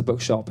 he owns a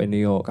bookshop in New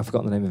York. I've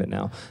forgotten the name of it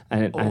now.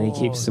 And he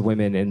keeps the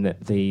women in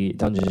the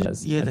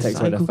dungeons. Yeah, and takes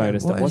away their phone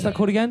and stuff. What's that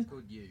called again?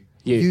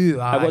 You.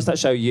 I watched that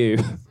show, You,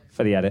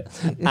 for the edit.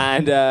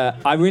 And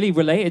I really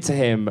related to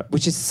him,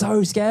 which is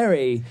so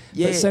scary.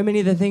 Yeah. But so many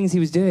of the things he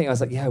was doing, I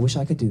was like, yeah, I wish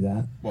I could do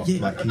that. What,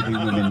 like keeping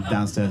women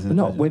downstairs?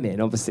 Not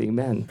women, obviously,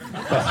 men.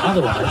 But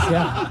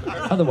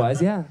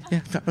otherwise, yeah.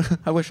 Yeah,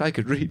 I wish I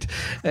could read.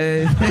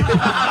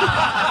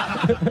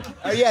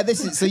 Oh yeah,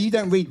 so you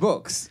don't read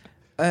books?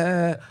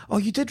 You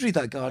did read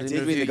that Guardian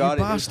review. Read the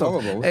Guardian. It was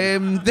horrible.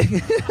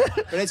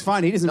 But it's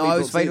fine. He doesn't. No, read it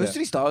was books fine. either. It was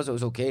 3 stars. It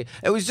was okay.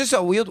 It was just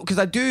a weird because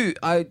I do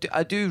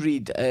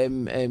read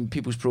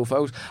people's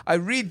profiles. I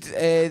read.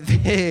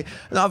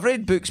 I've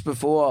read books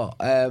before,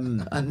 and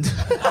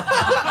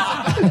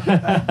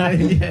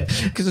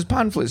because there's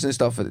pamphlets and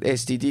stuff at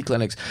STD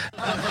clinics.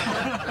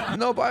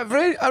 No, but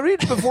I read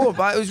before,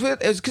 but it was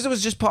weird. It was because it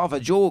was just part of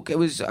a joke. It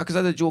was because I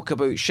had a joke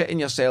about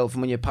shitting yourself,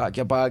 and when you pack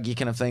your bag, you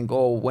kind of think,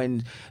 oh,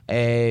 when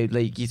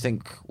you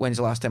think, when's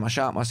the last time I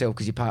shat myself,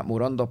 because you pack more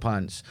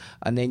underpants,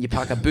 and then you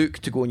pack a book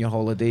to go on your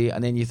holiday,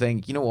 and then you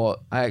think, you know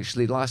what,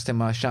 the last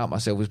time I shat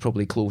myself was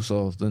probably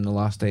closer than the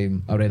last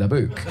time I read a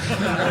book.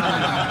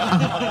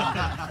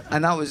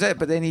 And that was it.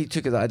 But then he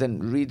took it that I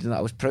didn't read and that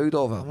I was proud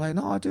of it. I'm like,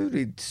 no, I do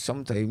read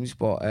sometimes,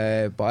 but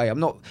I'm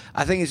not.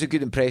 I think it's a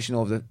good impression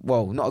of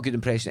not a good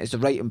impression, it's the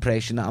right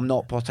impression that I'm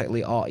not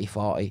particularly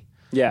arty-farty.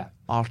 Yeah.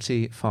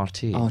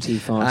 Arty-farty.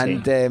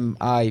 Arty-farty.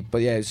 And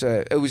but yeah,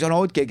 it was an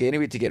odd gig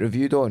anyway to get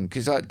reviewed on,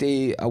 because that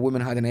day a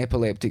woman had an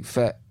epileptic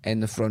fit in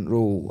the front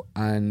row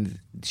and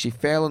she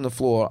fell on the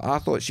floor. I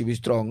thought she was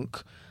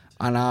drunk,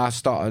 and I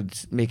started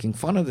making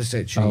fun of the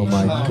situation. Oh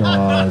my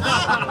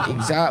God.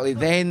 Exactly.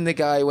 Then the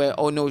guy went,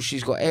 oh no,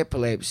 she's got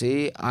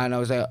epilepsy. And I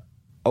was like,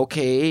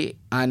 okay.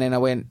 And then I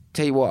went,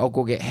 tell you what, I'll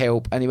go get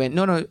help. And he went,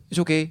 no, it's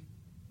okay.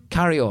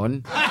 Carry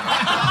on.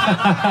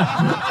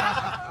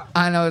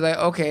 And I was like,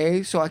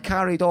 okay. So I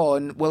carried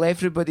on while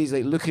everybody's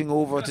like looking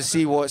over to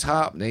see what's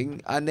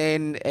happening. And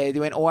then they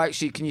went, oh,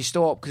 actually, can you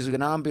stop? Because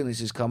an ambulance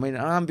is coming.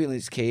 An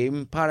ambulance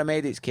came,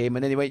 paramedics came.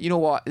 And then he went, you know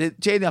what?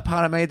 Jenny, a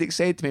paramedic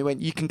said to me,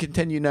 went, you can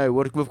continue now.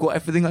 We've got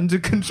everything under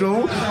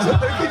control. So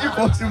how could you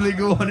possibly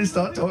go on and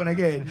start talking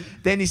again?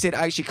 Then he said,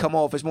 actually, come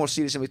off. It's more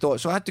serious than we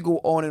thought. So I had to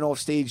go on and off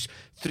stage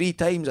 3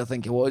 times, I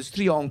think it was.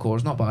 3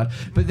 encores, not bad.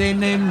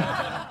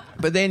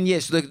 But then,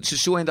 yes, the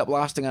show ended up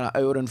lasting an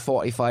hour and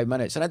 45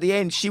 minutes. And at the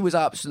end, she was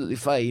absolutely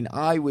fine.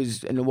 I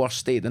was in a worse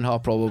state than her,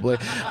 probably.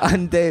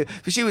 And but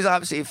she was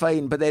absolutely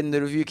fine. But then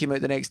the review came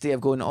out the next day of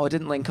going, oh, I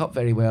didn't link up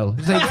very well.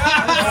 It's like...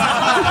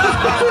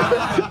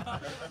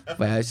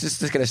 Well, it's just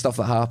this kind of stuff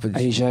that happens.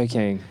 Are you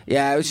joking?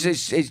 Yeah,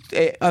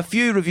 a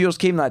few reviewers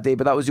came that day,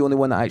 but that was the only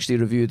one that actually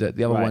reviewed it.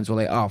 The other ones were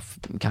like,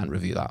 can't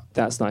review that.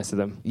 That's nice of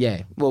them.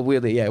 Yeah, well,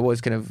 weirdly, yeah, it was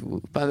kind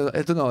of, but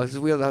I don't know, it's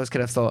weird. I was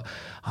kind of thought,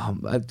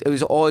 it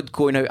was odd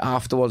going out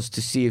afterwards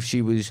to see if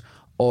she was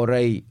all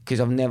right, because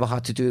I've never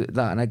had to do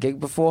that in a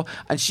gig before.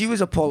 And she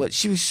was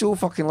she was so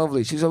fucking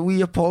lovely. She was a wee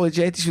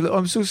apologetic. She was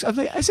like, I'm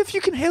like, as if you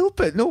can help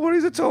it. No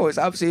worries at all. It's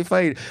absolutely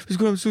fine. She was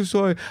going, I'm so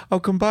sorry. I'll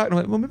come back. And I'm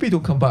like, well, maybe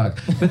don't come back.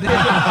 But then,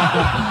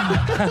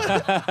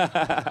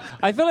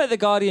 I feel like the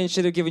Guardian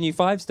should have given you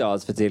 5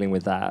 stars for dealing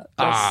with that.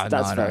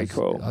 That's very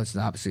cool. That's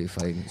absolutely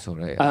fine. It's all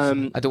right.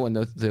 I don't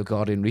want the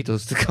Guardian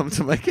readers to come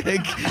to my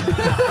gig.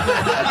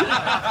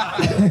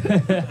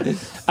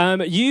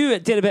 You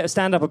did a bit of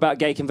stand-up about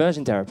gay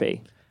conversion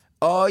therapy.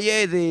 Oh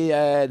yeah,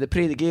 the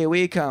Pray the Gay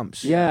Away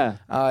camps. Yeah.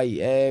 I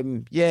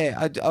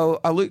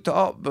looked it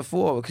up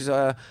before because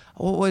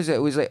what was it?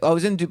 It was like I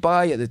was in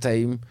Dubai at the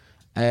time,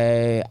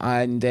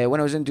 and when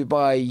I was in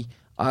Dubai,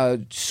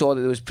 I saw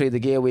that there was Pray the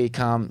Gay Away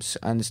camps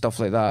and stuff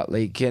like that.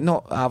 Like,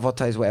 not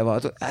advertised,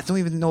 whatever. I don't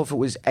even know if it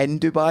was in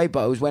Dubai,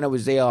 but it was when I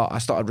was there, I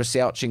started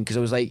researching because I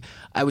was like,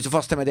 it was the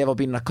first time I'd ever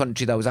been in a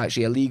country that was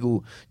actually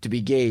illegal to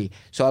be gay.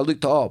 So I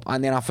looked it up,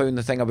 and then I found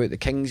the thing about the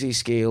Kingsley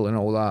scale and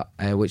all that,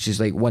 which is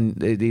like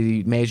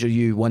they measure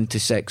you 1 to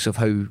 6 of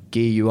how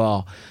gay you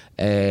are.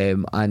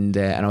 And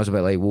I was a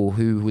bit like, well,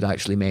 who would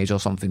actually measure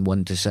something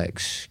 1 to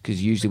 6?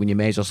 Because usually when you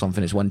measure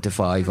something, it's 1 to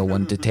 5 or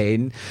 1 to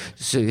 10.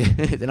 So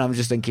then I'm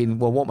just thinking,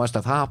 well, what must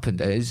have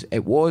happened is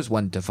it was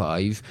 1 to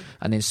 5,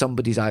 and then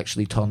somebody's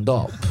actually turned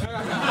up,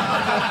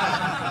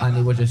 and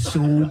they were just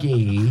so gay.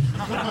 You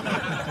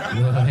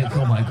were like,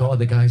 oh my god,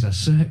 the guy's a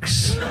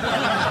 6.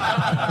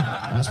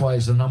 That's why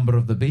it's the number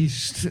of the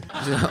beast.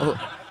 So,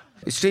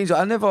 it's strange.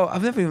 I've never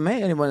even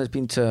met anyone that's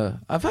been to.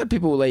 I've had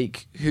people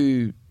like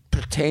who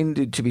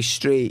pretended to be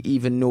straight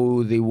even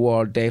though they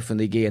were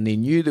definitely gay, and they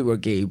knew they were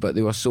gay, but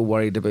they were so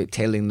worried about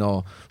telling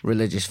their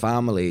religious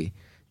family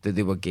that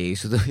they were gay,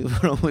 so they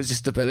were always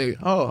just a bit like,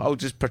 oh, I'll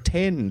just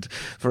pretend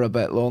for a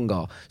bit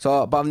longer.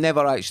 So, but I've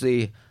never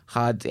actually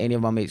had any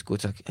of my mates go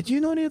to. Do you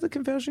know any of the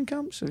conversion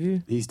camps? Have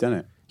you? He's done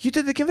it. You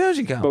did the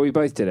conversion camp? But we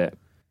both did it.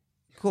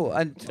 Cool.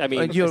 And I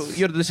mean, and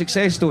you're the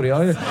success story,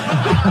 are you?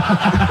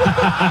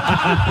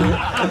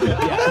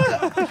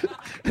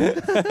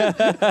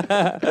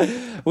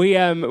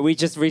 We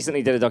just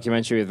recently did a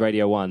documentary with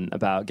Radio 1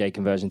 about gay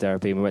conversion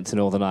therapy, and we went to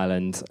Northern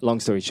Ireland. Long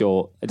story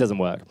short, it doesn't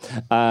work.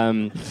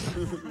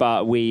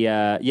 But we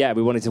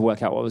wanted to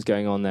work out what was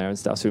going on there and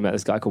stuff. So we met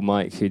this guy called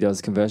Mike who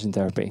does conversion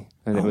therapy,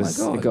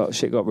 and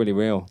shit got really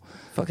real.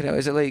 Fucking hell,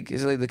 is it like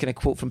the kind of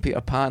quote from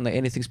Peter Pan, like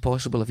anything's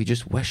possible if you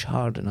just wish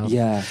hard enough?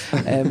 Yeah.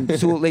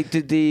 So like,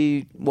 did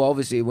they? Well,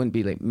 obviously it wouldn't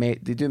be like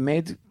they do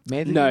med.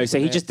 No, so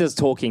he just does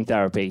talking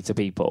therapy to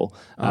people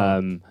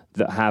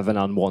that have an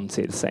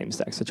unwanted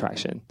same-sex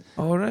attraction.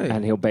 All right.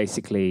 And he'll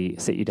basically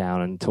sit you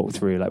down and talk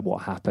through like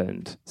what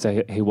happened.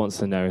 So he wants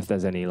to know if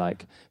there's any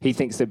like, he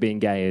thinks that being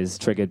gay is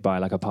triggered by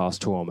like a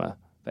past trauma.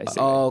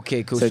 Basically. Oh,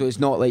 okay, cool. So it's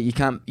not like you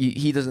can't.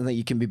 He doesn't think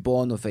you can be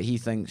born with it. He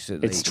thinks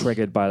that it's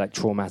triggered by like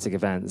traumatic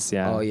events.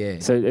 Yeah. Oh yeah.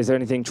 So is there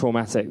anything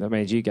traumatic that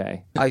made you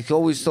gay? I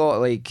always thought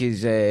like,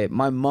 cause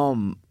my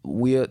mum,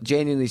 we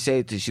genuinely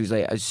said to, she was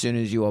like, as soon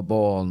as you were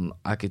born,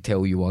 I could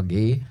tell you were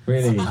gay.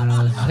 Really? And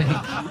I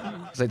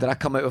was like, did I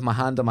come out with my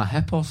hand on my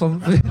hip or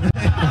something?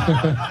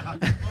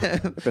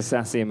 The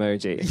sassy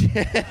emoji.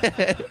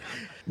 Yeah.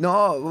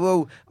 No,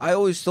 well, I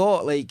always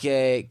thought, like,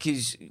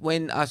 because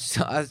when I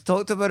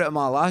talked about it in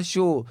my last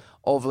show,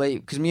 of like,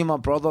 because me and my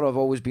brother have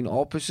always been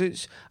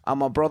opposites, and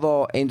my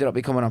brother ended up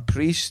becoming a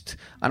priest,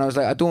 and I was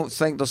like, I don't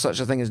think there's such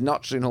a thing as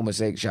nurturing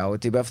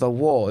homosexuality, but if there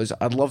was,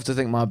 I'd love to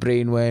think my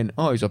brain went,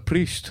 oh, he's a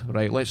priest,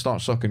 right, let's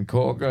start sucking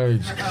cock,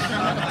 guys.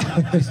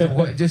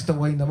 just to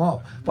wind them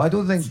up. But I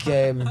don't think,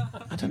 I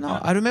don't know,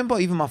 I remember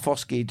even my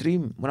first gay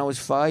dream, when I was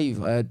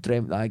 5, I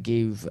dreamt that I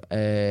gave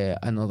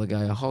another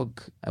guy a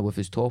hug with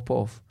his top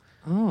off.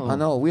 Oh. I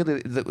know,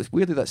 weirdly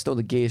that's still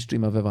the gayest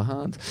dream I've ever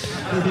had.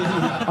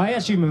 I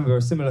actually remember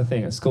a similar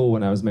thing at school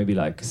when I was maybe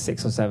like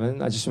 6 or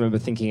 7. I just remember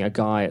thinking a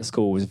guy at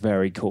school was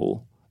very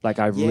cool. Like,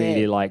 I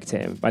really liked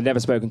him. I'd never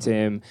spoken to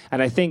him.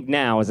 And I think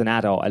now, as an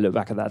adult, I look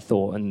back at that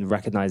thought and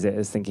recognise it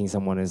as thinking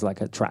someone is,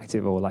 like,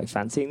 attractive or, like,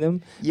 fancying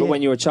them. Yeah. But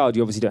when you're a child,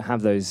 you obviously don't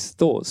have those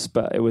thoughts.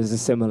 But it was a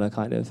similar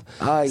kind of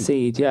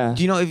seed, yeah.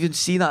 Do you not even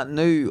see that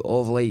now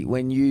of, like,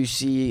 when you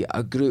see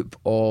a group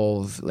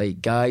of,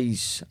 like,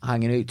 guys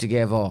hanging out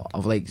together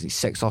of, like,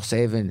 6 or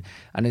 7,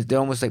 and they're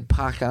almost like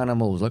pack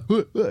animals, like,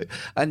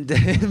 and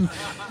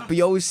but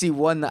you always see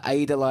one that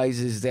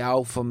idolises the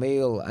alpha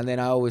male, and then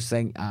I always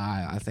think,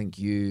 I think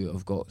you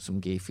have got some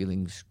gay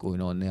feelings going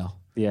on there.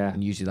 Yeah.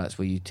 And usually that's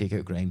where you take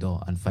out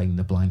Grindr and find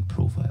the blank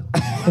profile.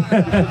 I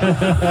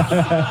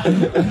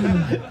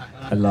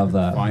love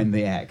that. Find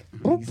the egg.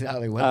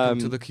 Exactly. Welcome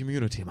to the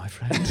community, my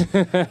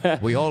friend.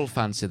 We all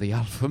fancy the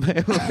alpha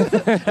male.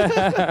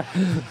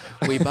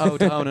 We bow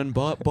down and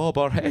bob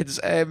our heads.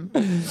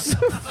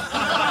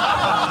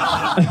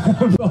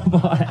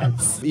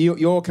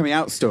 Your coming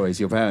out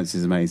stories, your parents,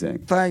 is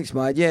amazing. Thanks,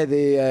 man. Yeah,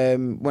 they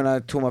when I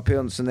told my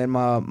parents, and then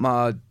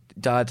my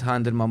dad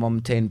handed my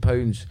mum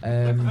 £10.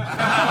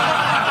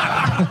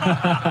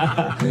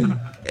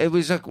 It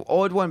was an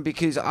odd one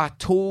because I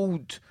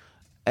told,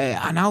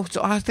 and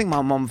I think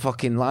my mum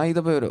fucking lied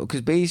about it,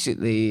 because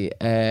basically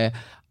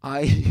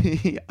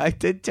I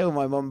did tell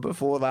my mum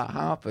before that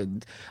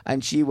happened,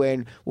 and she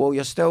went, well,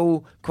 you're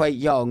still quite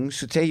young,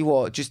 so tell you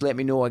what, just let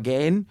me know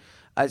again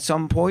at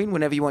some point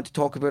whenever you want to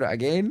talk about it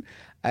again.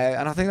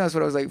 And I think that's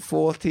when I was like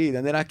 14,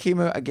 and then I came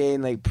out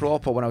again like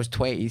proper when I was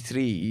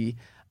 23.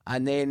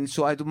 And then,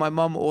 so I, my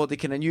mum already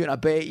kind of knew, and I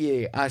bet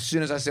you, as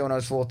soon as I said when I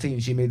was 14,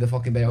 she made the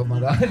fucking bet with my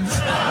dad.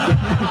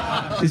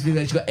 Just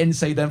because she got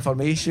inside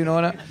information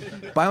on it.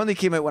 But I only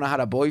came out when I had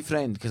a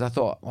boyfriend, because I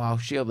thought, well, I'll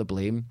share the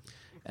blame.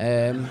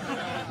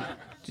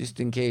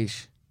 Just in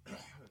case.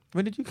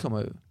 When did you come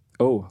out?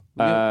 Oh,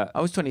 I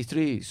was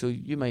 23, so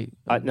you might...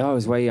 no, I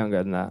was way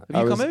younger than that.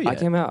 Have you come out yet? I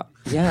came out,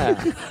 yeah.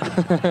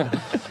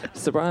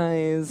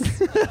 Surprise.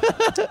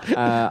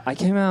 I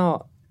came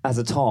out as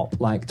a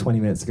top like 20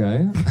 minutes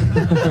ago.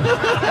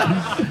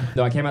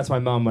 No, I came out to my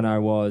mum when I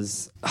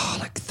was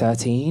like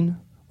 13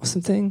 or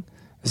something.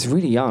 I was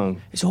really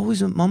young. It's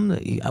always a mum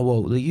that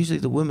they're usually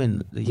the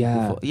women.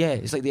 Yeah.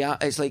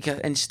 It's like an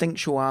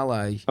instinctual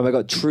ally. Oh my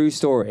God, true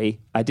story.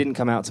 I didn't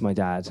come out to my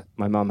dad.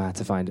 My mum had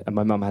to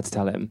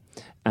tell him.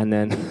 And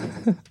then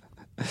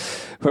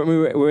when we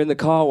were in the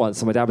car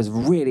once, and my dad was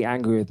really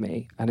angry with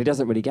me, and he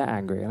doesn't really get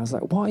angry. And I was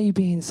like, why are you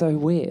being so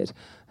weird?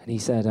 And he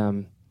said,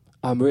 I'm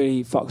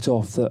really fucked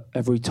off that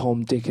every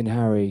Tom, Dick and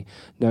Harry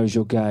knows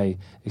you're gay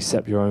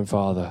except your own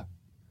father.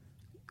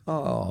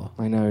 Oh.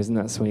 I know, isn't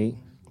that sweet?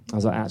 I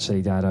was like,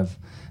 actually, Dad, I've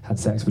had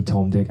sex with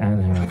Tom, Dick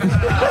and Harry.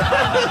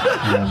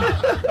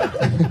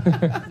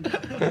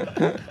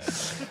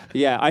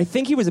 Yeah, I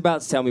think he was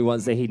about to tell me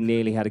once that he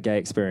nearly had a gay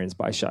experience,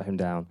 but I shut him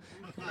down.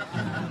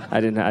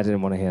 I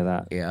didn't want to hear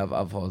that. Yeah,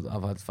 I've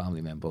had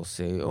family members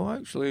say, "Oh,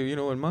 actually,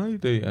 in my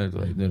day," I was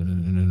like,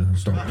 "No,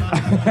 stop."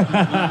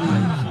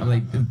 I'm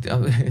like,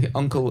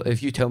 "Uncle,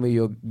 if you tell me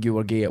you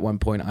were gay at one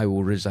point, I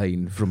will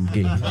resign from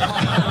gay."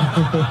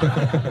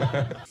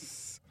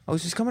 I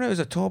was just coming out as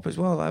a top as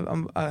well.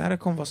 I had a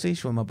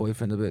conversation with my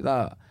boyfriend about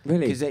that.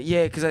 Really?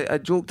 Because I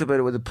joked about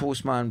it with the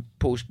postman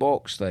post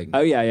box thing. Oh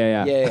yeah.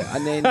 Yeah,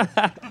 and then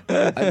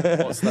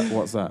What's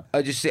that?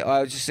 I just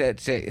say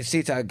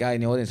to a guy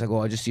in the audience, I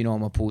go,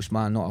 I'm a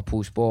postman, not a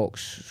post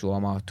box, so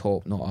I'm a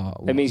top, not a.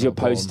 It means you're not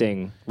a bottom.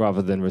 posting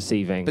rather than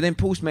receiving. But then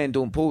postmen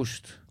don't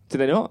post. Do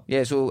they not?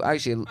 Yeah, so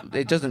actually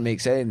it doesn't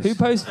make sense. Who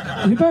posts?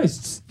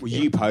 Well,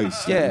 you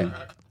post. Yeah.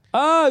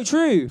 Oh,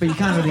 true. But you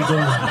can't really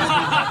go.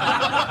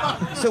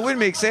 So it wouldn't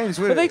make sense,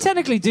 would But they it?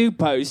 technically do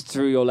post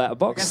through your I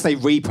letterbox. guess they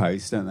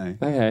repost, don't they?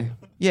 Okay.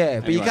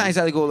 Yeah, but you Anyway. can't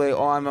exactly go like,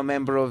 I'm a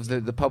member of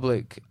the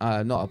public,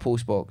 not a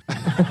post box.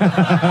 Doesn't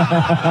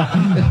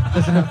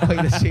have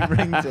quite the same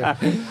ring to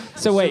it.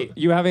 So wait,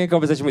 you were having a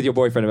conversation with your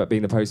boyfriend about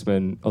being the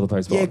postman or the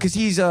postbox? Yeah, because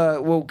he's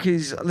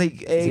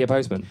is he a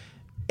postman?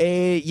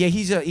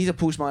 He's a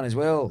postman as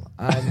well,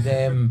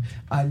 and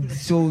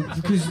so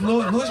because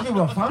loads of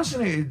people are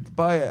fascinated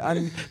by it,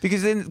 and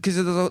because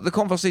of the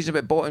conversation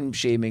about bottom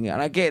shaming,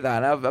 and I get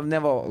that, and I've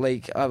never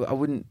I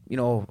wouldn't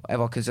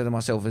ever consider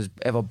myself as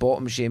ever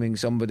bottom shaming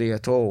somebody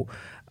at all.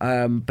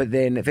 But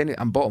then, if any,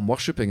 I'm bottom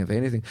worshipping, if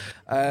anything.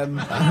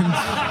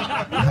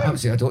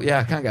 Obviously, I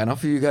can't get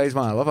enough of you guys,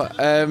 man. I love it.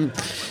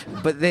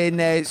 But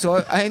then,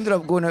 so I ended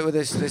up going out with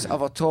this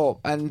other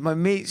top, and my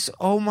mates,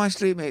 all my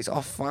straight mates,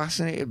 are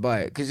fascinated by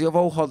it because they've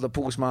all heard the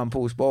postman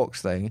post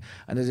box thing,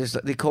 and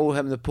they call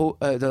him they're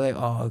like,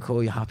 oh,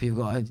 cool, you happy you've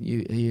got are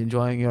you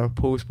enjoying your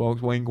post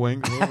box? Wink,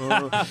 wink. And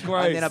then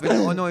I've been,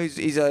 oh no,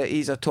 he's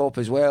a top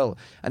as well,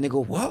 and they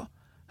go, what?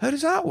 How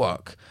does that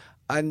work?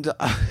 And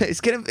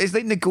it's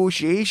like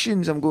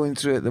negotiations I'm going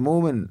through at the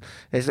moment.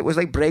 It was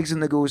like Brexit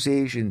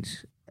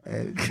negotiations.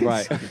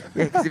 Right.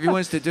 Because if he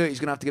wants to do it, he's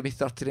going to have to give me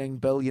 £39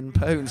 billion.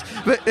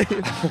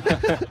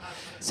 But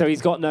So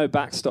he's got no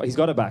backstop. He's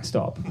got a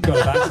backstop.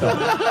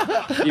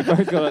 You've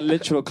both got a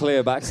literal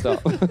clear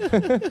backstop.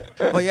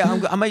 But yeah,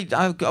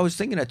 I was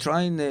thinking of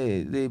trying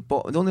the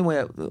only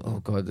way.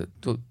 Oh God,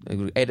 don't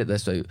edit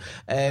this out.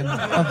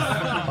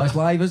 It's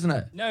live, isn't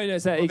it? No,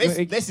 This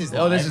is.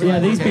 yeah,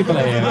 these people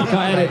are here. We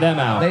can't edit them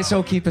out. Let's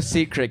all keep a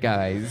secret,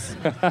 guys.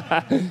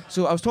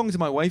 So I was talking to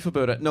my wife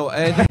about it. No.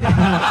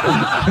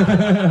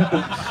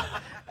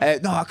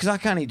 No, because I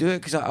can't do it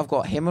because I've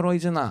got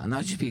hemorrhoids in that, and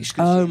that'd just be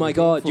excruciating. Oh my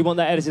God, you want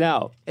that edited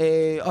out?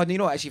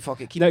 Actually,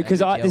 fuck it. Keep No, it.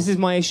 because Keep this is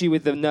my issue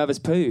with the nervous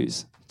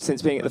poos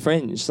since being at the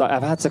Fringe. Like,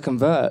 I've had to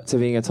convert to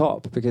being a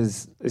top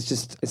because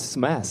it's a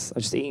mess.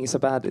 I'm just eating so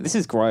bad. This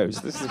is gross.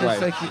 This is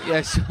gross.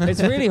 Yes. It's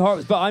really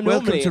horrible. But I'm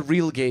Welcome normally to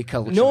real gay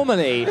culture.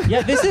 Normally,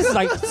 yeah, this is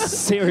like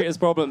serious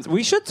problems.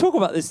 We should talk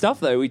about this stuff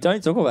though. We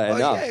don't talk about it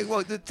enough. Yeah,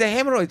 well, the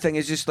hemorrhoid thing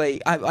is just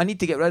like I need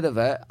to get rid of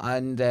it,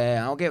 and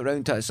I'll get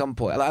around to it at some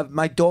point.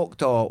 My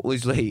doctor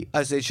was like,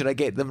 I said, should I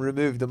get them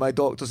removed? And my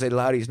doctor said,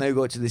 Larry, it's now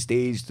got to the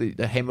stage that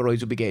the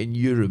hemorrhoids will be getting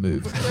you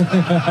removed.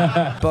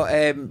 But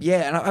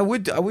yeah, and I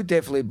would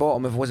definitely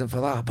bottom if it wasn't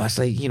for that. But it's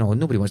like,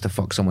 nobody wants to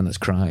fuck someone that's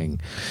crying.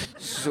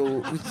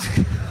 So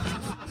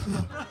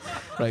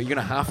right, you're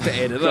gonna have to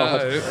edit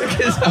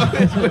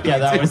that out. Yeah,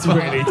 that was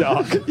really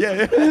dark.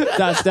 Yeah.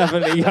 That's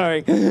definitely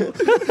going.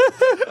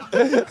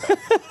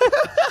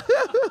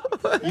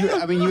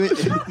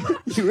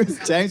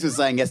 James was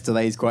saying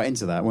yesterday he's quite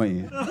into that, weren't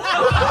you? No,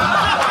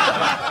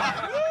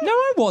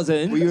 I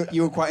wasn't. Well,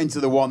 you were quite into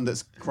the one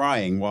that's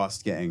crying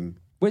whilst getting.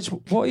 What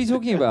are you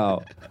talking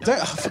about?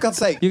 For God's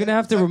sake. You're going to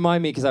have to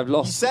remind me because I've You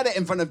lost. said it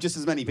in front of just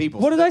as many people.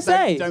 What did I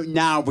say? Don't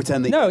now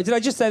pretend that. No, did I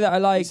just say that I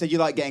like... So you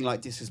like getting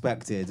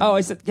disrespected. Oh,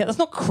 I said, yeah, that's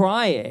not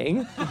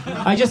crying.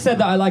 I just said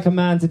that I like a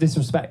man to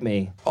disrespect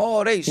me.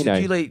 Oh right, so You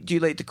know. do you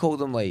like to call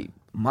them like?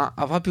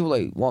 I've had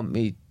people want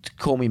me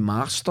call me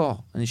master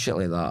and shit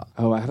like that.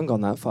 Oh, I haven't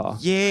gone that far.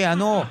 Yeah, I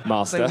know.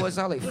 Master. It's like, what's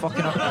that, like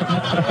fucking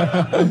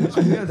it's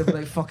weird, they're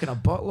like fucking a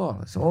butler.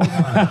 It's all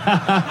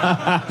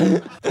yeah,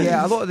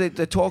 a lot of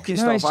the talking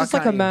No, stuff. it's just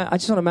like a man. I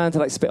just want a man to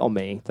like spit on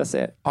me. That's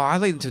it. Oh, I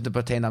like them to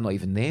pretend I'm not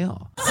even there.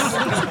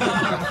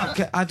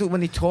 I don't,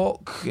 when they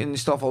talk and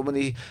stuff, or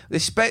when the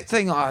spit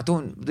thing, I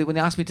don't, when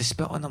they ask me to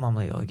spit on them, I'm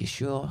like, oh, you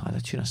sure? I had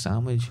a tuna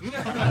sandwich.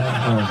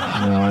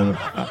 No,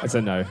 it's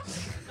a no.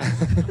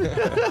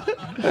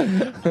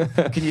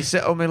 Can you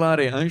sit on me,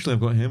 Larry? Actually, I've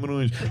got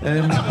hemorrhoids.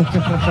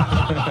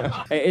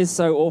 It is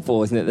so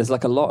awful, isn't it? There's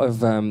like a lot of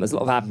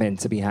admin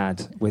to be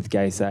had with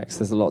gay sex.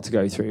 There's a lot to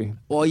go through.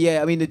 Well,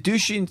 yeah, I mean, the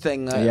douching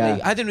thing, Yeah.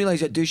 like, I didn't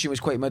realise that douching was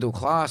quite middle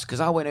class, because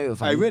I went out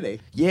with Oh,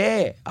 really?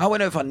 Yeah, I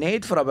went out for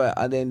Ned for a bit,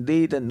 and then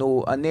they didn't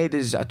know. And Ned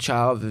is a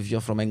chav if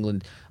you're from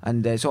England,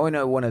 and so I went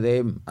out with one of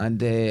them,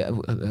 and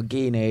a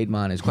gay Ned,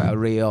 man, is quite a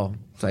rare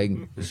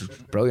thing. It's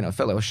brilliant. I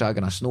felt like I was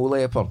shagging a snow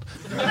leopard.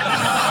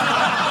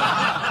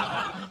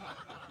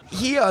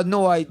 He had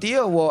no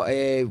idea what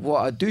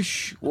a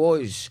douche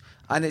was.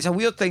 And it's a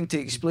weird thing to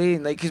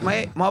explain, like, because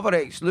my other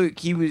ex, Luke,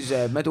 he was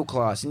middle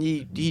class, and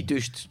he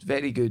douched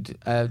very good.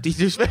 He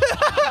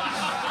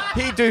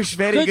douched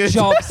very good. Good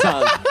job,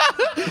 son.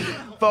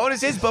 But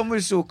honestly, his bum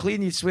was so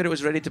clean, you'd swear it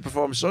was ready to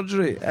perform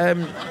surgery.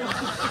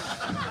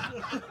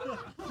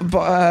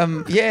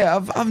 Yeah,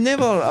 I've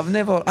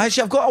never.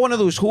 Actually, I've got one of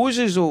those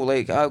hoses though.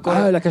 Like I've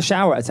got. Like a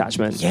shower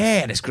attachment.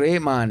 Yeah, and it's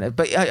great, man.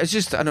 But it's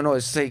just, I don't know.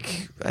 It's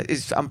like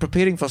I'm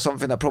preparing for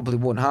something that probably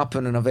won't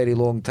happen in a very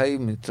long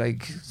time. It's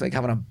like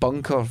having a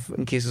bunker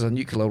in case there's a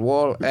nuclear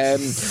war.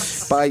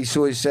 So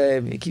it's.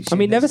 It keeps. I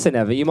mean, never say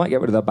never. You might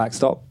get rid of that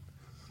backstop.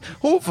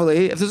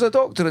 Hopefully, if there's a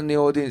doctor in the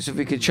audience, if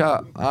we could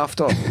chat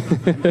after.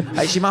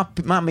 Actually,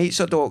 my mate's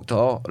a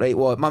doctor, right?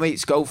 Well, my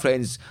mate's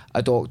girlfriend's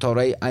a doctor,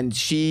 right? And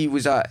she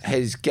was at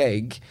his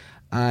gig,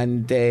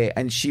 and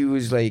she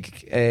was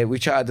like, we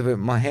chatted about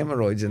my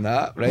hemorrhoids and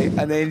that, right?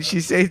 And then she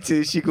said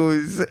she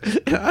goes, I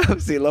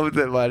absolutely loved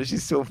it, man.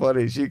 She's so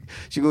funny. She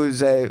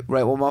goes, right,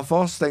 well, my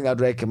first thing I'd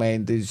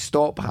recommend is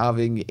stop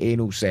having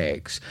anal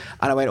sex.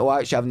 And I went, oh,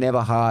 actually, I've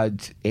never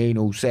had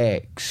anal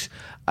sex.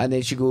 And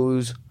then she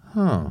goes,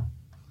 huh.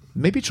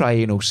 Maybe try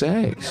anal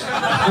sex.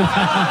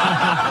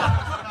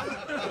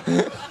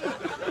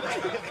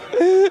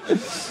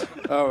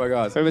 Oh my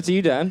god. Over to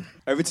you, Dan.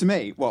 Over to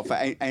me. What for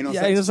anal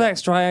Yeah, sex? anal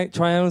sex. Try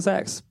anal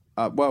sex.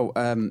 I'm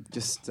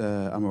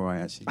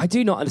alright actually. I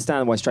do not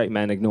understand why straight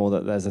men ignore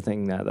that there's a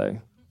thing there, though.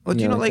 Well,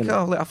 do you not like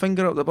a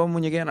finger up the bum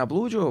when you're getting a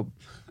blowjob?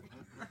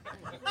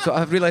 So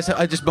I've realised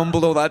I just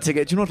mumbled all that to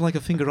get. Do you not like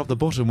a finger up the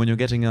bottom when you're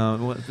getting a?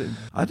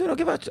 I don't know.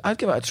 I'd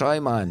give it a try,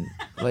 man.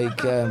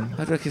 Like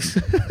I'd reckon.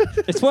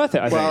 It's worth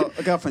it. I think. Well,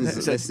 a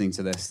girlfriend's listening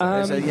to this.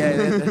 So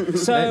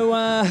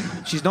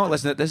she's not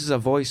listening. This is a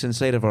voice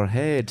inside of her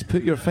head.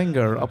 Put your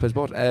finger up his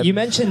bottom. you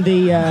mentioned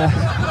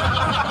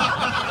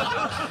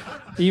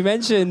You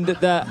mentioned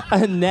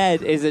that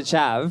Ned is a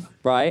chav,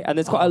 right? And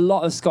there's quite a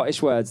lot of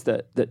Scottish words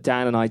that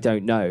Dan and I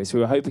don't know. So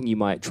we were hoping you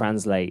might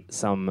translate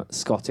some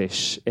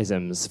Scottish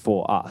isms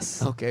for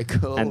us. Okay,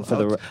 cool. And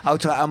for I'll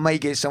try. I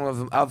might get some of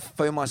them. I've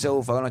found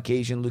myself on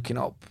occasion looking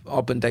up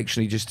Urban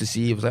Dictionary just to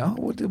see. I was like,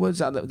 oh, what's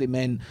that they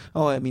meant?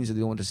 Oh, it means that they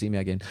don't want to see me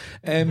again.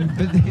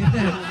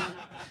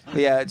 But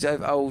yeah,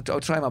 I'll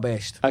try my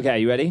best. Okay,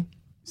 you ready?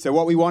 So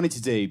what we wanted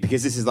to do,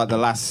 because this is like the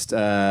last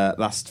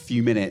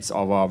few minutes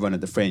of our run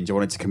at the Fringe, I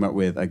wanted to come up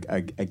with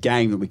a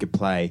game that we could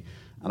play,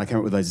 and I came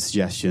up with loads of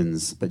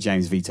suggestions, but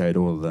James vetoed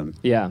all of them.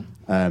 Yeah.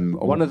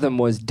 One of them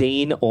was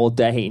Dean or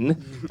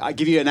Dane. I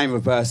give you a name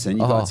of a person,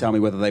 you've got to tell me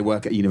whether they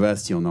work at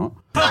university or not.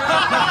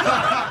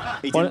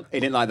 He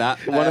didn't like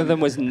that. One of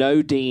them was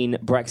No Dean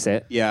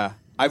Brexit. Yeah.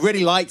 I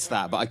really liked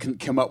that, but I couldn't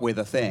come up with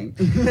a thing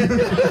beyond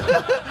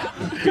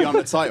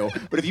the title.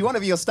 But if you want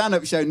to be your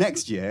stand-up show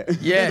next year...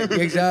 Yeah,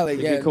 exactly.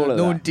 Yeah, call it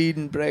no that.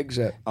 Dean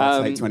Brexit.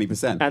 I'll take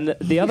 20%. And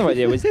the other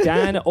idea was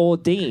Dan or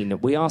Dean.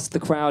 We asked the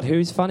crowd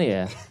who's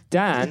funnier,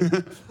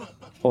 Dan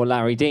or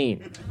Larry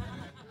Dean.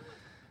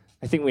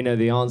 I think we know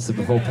the answer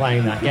before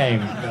playing that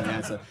game.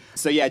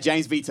 So yeah,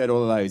 James vetoed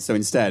all of those. So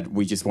instead,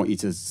 we just want you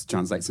to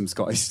translate some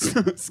Scottish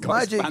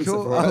Magic, banter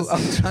cool. for us.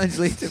 I'll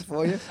translate it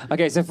for you.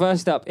 Okay, so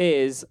first up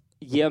is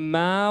your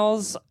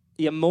maw's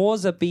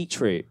a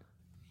beetroot.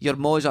 Your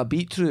mom's a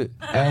beetroot.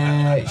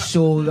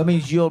 So that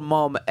means your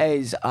mum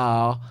is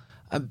a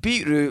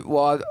beetroot.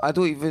 Well,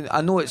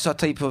 I know it's a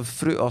type of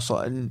fruit or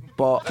something,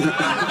 but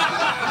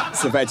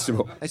It's a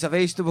vegetable. it's a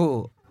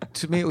vegetable.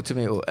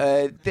 Tomato.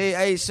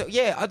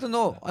 Yeah, I don't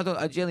know. I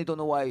genuinely don't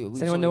know why.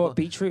 Does anyone know what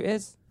beetroot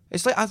is?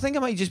 It's like, I think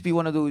it might just be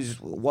one of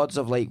those words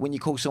of like when you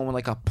call someone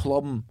like a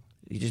plum,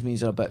 it just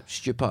means they're a bit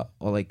stupid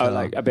or like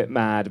Like a bit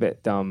mad, a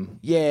bit dumb.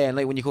 yeah, and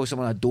like when you call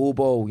someone a dough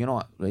ball,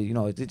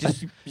 it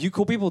just You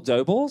call people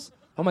dough balls?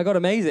 Oh my god, it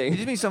amazing.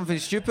 just means something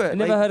stupid. I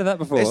never heard of that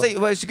before. It's like,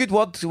 well, it's a good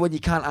word when you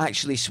can't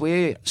actually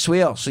swear. So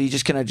you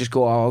just kind of just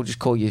go, oh, I'll just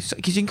call you,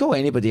 because you can call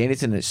anybody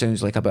anything that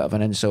sounds like a bit of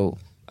an insult.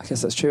 I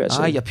guess that's true,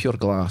 actually. You pure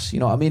glass. You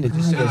know what I mean? It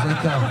just sounds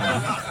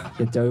like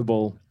The dough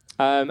ball.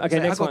 Okay,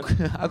 next one.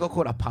 I got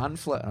called a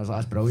pamphlet, and I was like,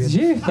 that's brilliant.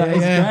 Did you? That is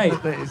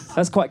great. That is-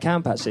 That's quite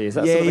camp, actually. Is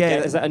that Yeah, sort of a yeah.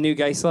 gay, is that a new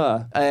gay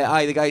slur?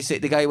 Aye,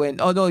 the guy went,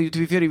 oh no, to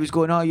be fair, he was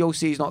going, oh, you'll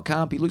say he's not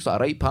camp. He looks like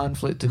a right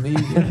pamphlet to me.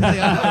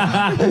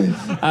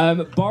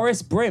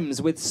 Boris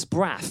brims with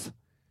spraff.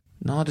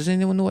 No, does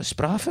anyone know what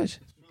spraff is?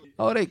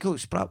 All right, cool.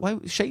 Spraff. Why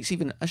shite's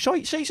even?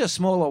 Shite's a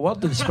smaller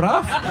word than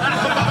spraff.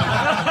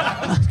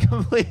 That's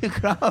complete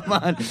crap,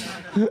 man.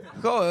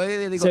 God,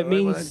 they So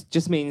got it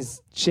just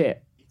means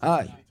shit.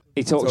 Aye.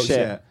 He talks Talk shit.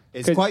 shit.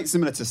 It's quite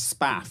similar to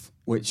spaff,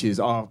 which is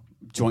our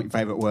joint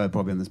favourite word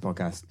probably on this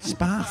podcast.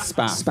 Spaff.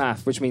 Spaff.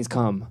 Spaff, which means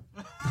cum.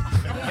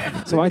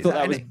 So I thought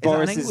that was is that an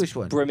Boris's English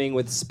one? brimming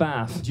with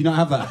spaff. Do you not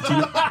have that?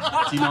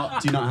 Do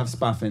you not have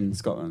spaff in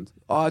Scotland?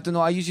 Oh, I don't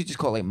know. I usually just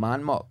call it like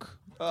man muck.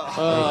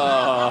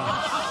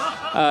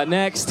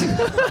 Next.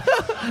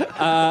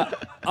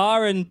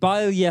 Aaron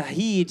Bail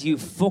Yahid, you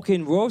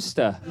fucking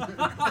roaster.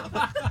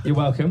 You're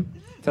welcome.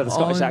 For the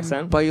Scottish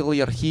accent. Boil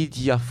your head,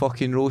 you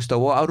fucking roaster.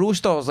 What a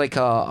roaster is like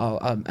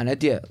an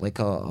idiot, like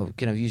a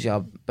kind of usually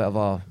a bit of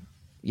a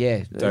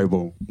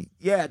Doughball.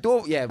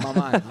 Yeah, my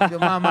man,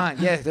 my man.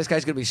 Yeah, this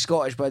guy's gonna be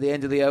Scottish by the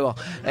end of the hour.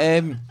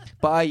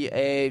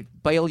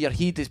 Boil your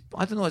head is,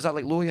 I don't know, is that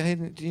like lower your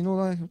head? Do you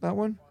know that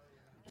one?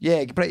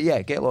 Yeah,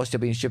 get lost to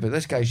being stupid.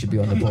 This guy should be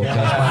on the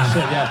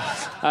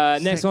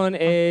podcast. Next one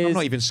is I'm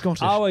not even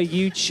Scottish. our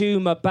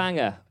YouTuber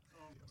banger.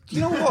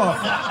 You know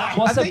what?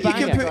 What's I a think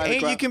you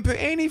banger? you can put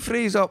any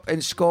phrase up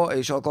in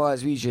Scottish or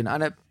Glaswegian,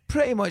 and it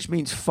pretty much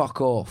means fuck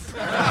off.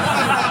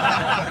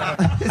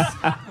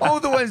 All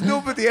the ones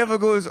nobody ever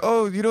goes,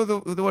 oh, you know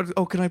the word,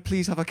 oh, can I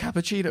please have a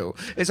cappuccino?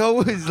 It's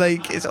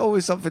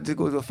always something to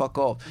go to fuck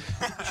off.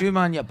 True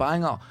man, you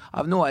banger.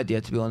 I've no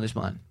idea, to be honest,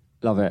 man.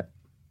 Love it.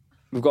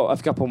 We've got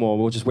a couple more.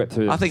 We'll just whip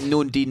through them. I think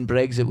known Dean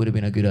Brexit would have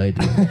been a good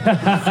idea.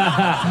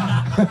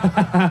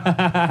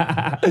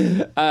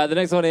 The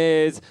next one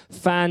is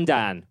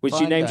Fandan, which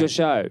you named Fandan. your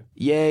show.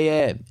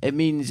 Yeah. It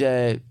means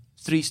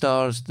 3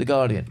 stars, The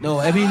Guardian.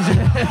 No, it means...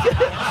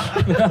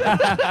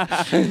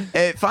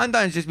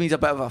 Fandan just means a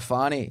bit of a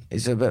fanny.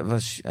 It's a bit of a...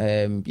 just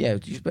a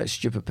bit of a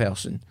stupid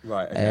person.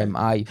 Right,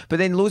 okay. But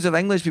then loads of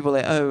English people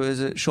are like, oh, is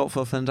it short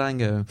for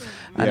Fandango?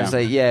 And Yeah. it's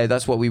like, yeah,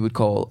 that's what we would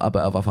call a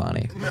bit of a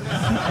fanny.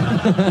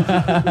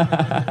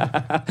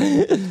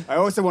 I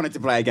also wanted to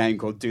play a game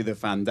called Do the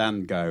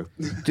Fandango.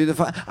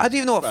 I don't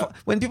even know what...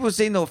 when people were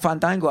saying, no,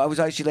 Fandango, I was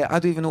actually like, I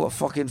don't even know what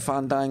fucking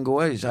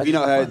Fandango is. Have you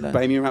not heard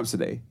Bohemian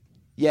Rhapsody?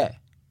 Yeah.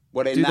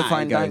 Well, in Do the that it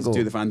Fandango. goes,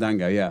 Do the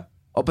Fandango, yeah.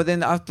 Oh, but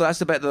then after that's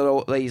the bit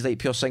that he's like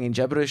pure singing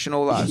gibberish and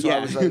all that. So I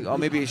Yeah. was like, oh,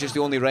 maybe it's just the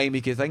only rhyme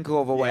he could think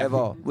of or whatever.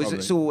 probably. Is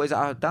it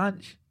a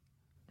dance?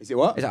 Is it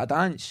what? Is it a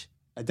dance?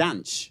 A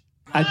dance.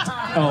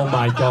 Oh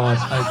my god.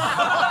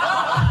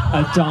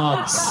 A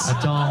dance. A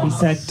dance. He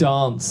said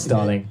dance,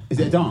 darling. Is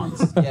it a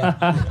dance?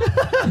 Yeah.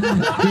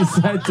 He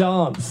said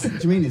dance. What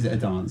do you mean, is it a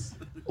dance?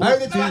 Oh,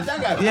 the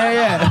Fandango!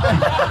 yeah.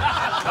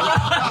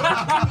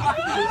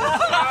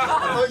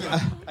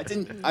 I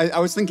didn't. I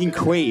was thinking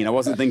Queen. I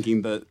wasn't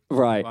thinking that.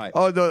 Right.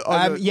 Oh,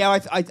 no. Yeah,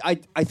 I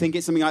think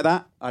it's something like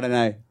that. I don't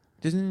know.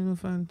 Doesn't anyone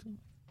find...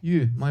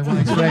 You, my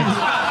wife's friend.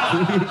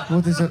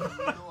 What is it?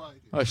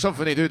 Oh, it's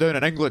something they do down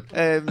in England.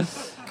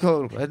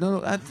 Cool. I don't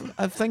know.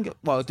 I think...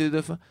 Well, do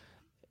the...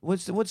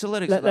 What's the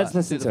lyrics of that? Let's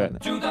listen Do to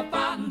the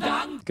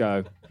it.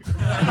 Go.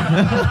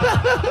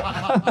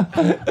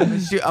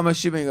 I'm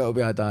assuming it'll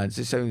be a dance.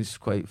 It sounds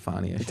quite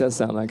funny. It does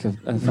sound like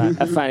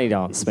a fanny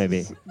dance,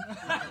 maybe.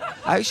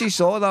 I actually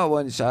saw that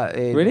once at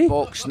Really?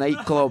 Box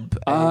nightclub.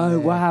 Oh,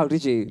 wow,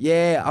 did you?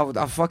 Yeah, I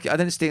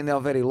didn't stay in there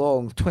very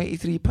long.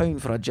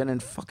 £23 for a gin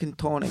and fucking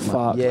tonic. Man.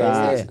 Fuck yeah,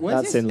 that. yeah.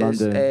 That's in It's,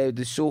 London.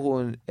 the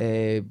Soho,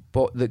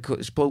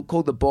 it's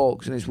called the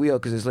Box, and it's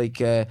weird because it's like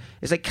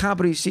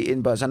cabaret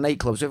seating, but it's a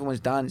nightclub, so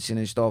everyone's dancing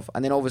and stuff.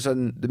 And then all of a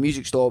sudden, the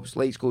music stops,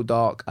 lights go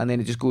dark, and then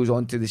it just goes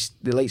on to the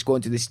lights go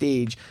onto the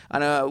stage,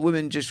 and a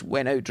woman just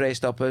went out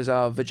dressed up as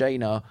a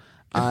vagina.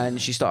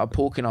 And she started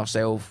poking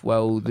herself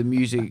while the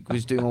music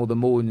was doing all the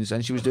moans,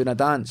 and she was doing a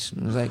dance.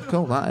 And I was like,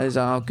 cool, that is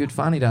a good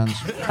fanny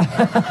dance.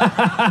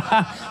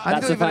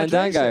 That's a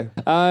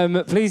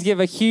fandango. Please give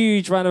a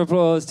huge round of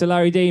applause to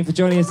Larry Dean for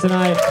joining us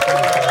tonight.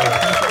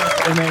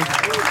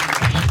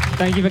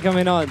 Thank you for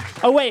coming on.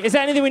 Oh, wait, is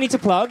there anything we need to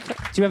plug? Do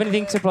you have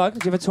anything to plug? Do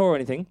you have a tour or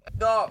anything?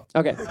 No.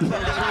 Okay.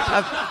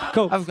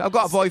 Cool. I've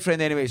got a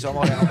boyfriend anyway, so I'm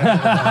all right.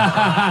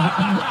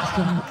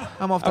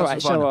 I'm off to All have right,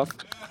 some fun. show off.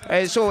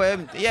 Just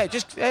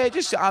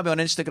add me on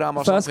Instagram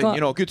or First something. class.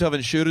 You know, good to have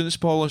insurance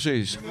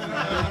policies. Oh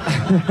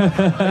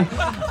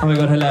my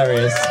God,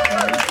 hilarious.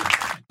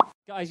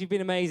 Guys, you've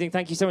been amazing.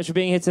 Thank you so much for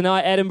being here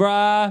tonight,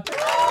 Edinburgh.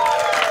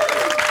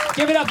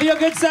 Give it up for your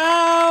good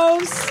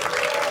selves.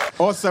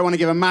 Also, I want to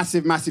give a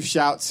massive, massive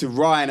shout to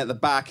Ryan at the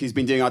back, who's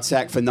been doing our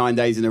tech for 9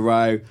 days in a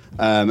row,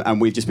 and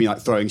we've just been like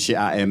throwing shit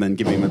at him and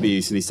giving him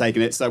abuse, and he's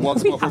taken it. So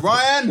once more for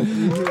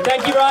Ryan.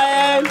 Thank you,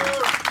 Ryan.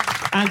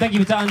 And thank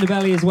you to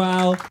Underbelly as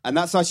well. And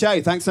that's our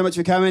show. Thanks so much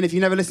for coming. If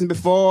you've never listened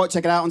before,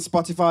 check it out on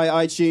Spotify,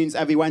 iTunes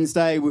every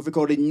Wednesday. We've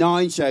recorded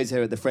 9 shows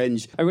here at the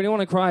Fringe. I really want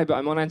to cry, but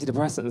I'm on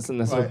antidepressants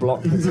and they sort of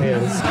block the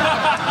tears.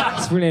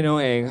 It's really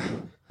annoying.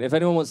 If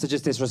anyone wants to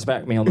just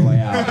disrespect me on the way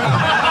out,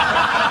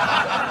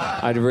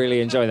 I'd really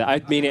enjoy that. I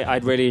mean it.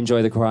 I'd really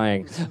enjoy the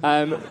crying.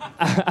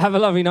 Have a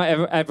lovely night,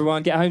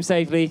 everyone. Get home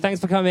safely. Thanks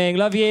for coming.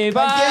 Love you.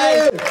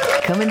 Bye.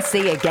 Come and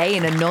see a gay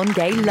and a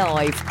non-gay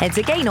live. Head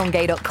to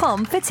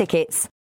gaynongay.com for tickets.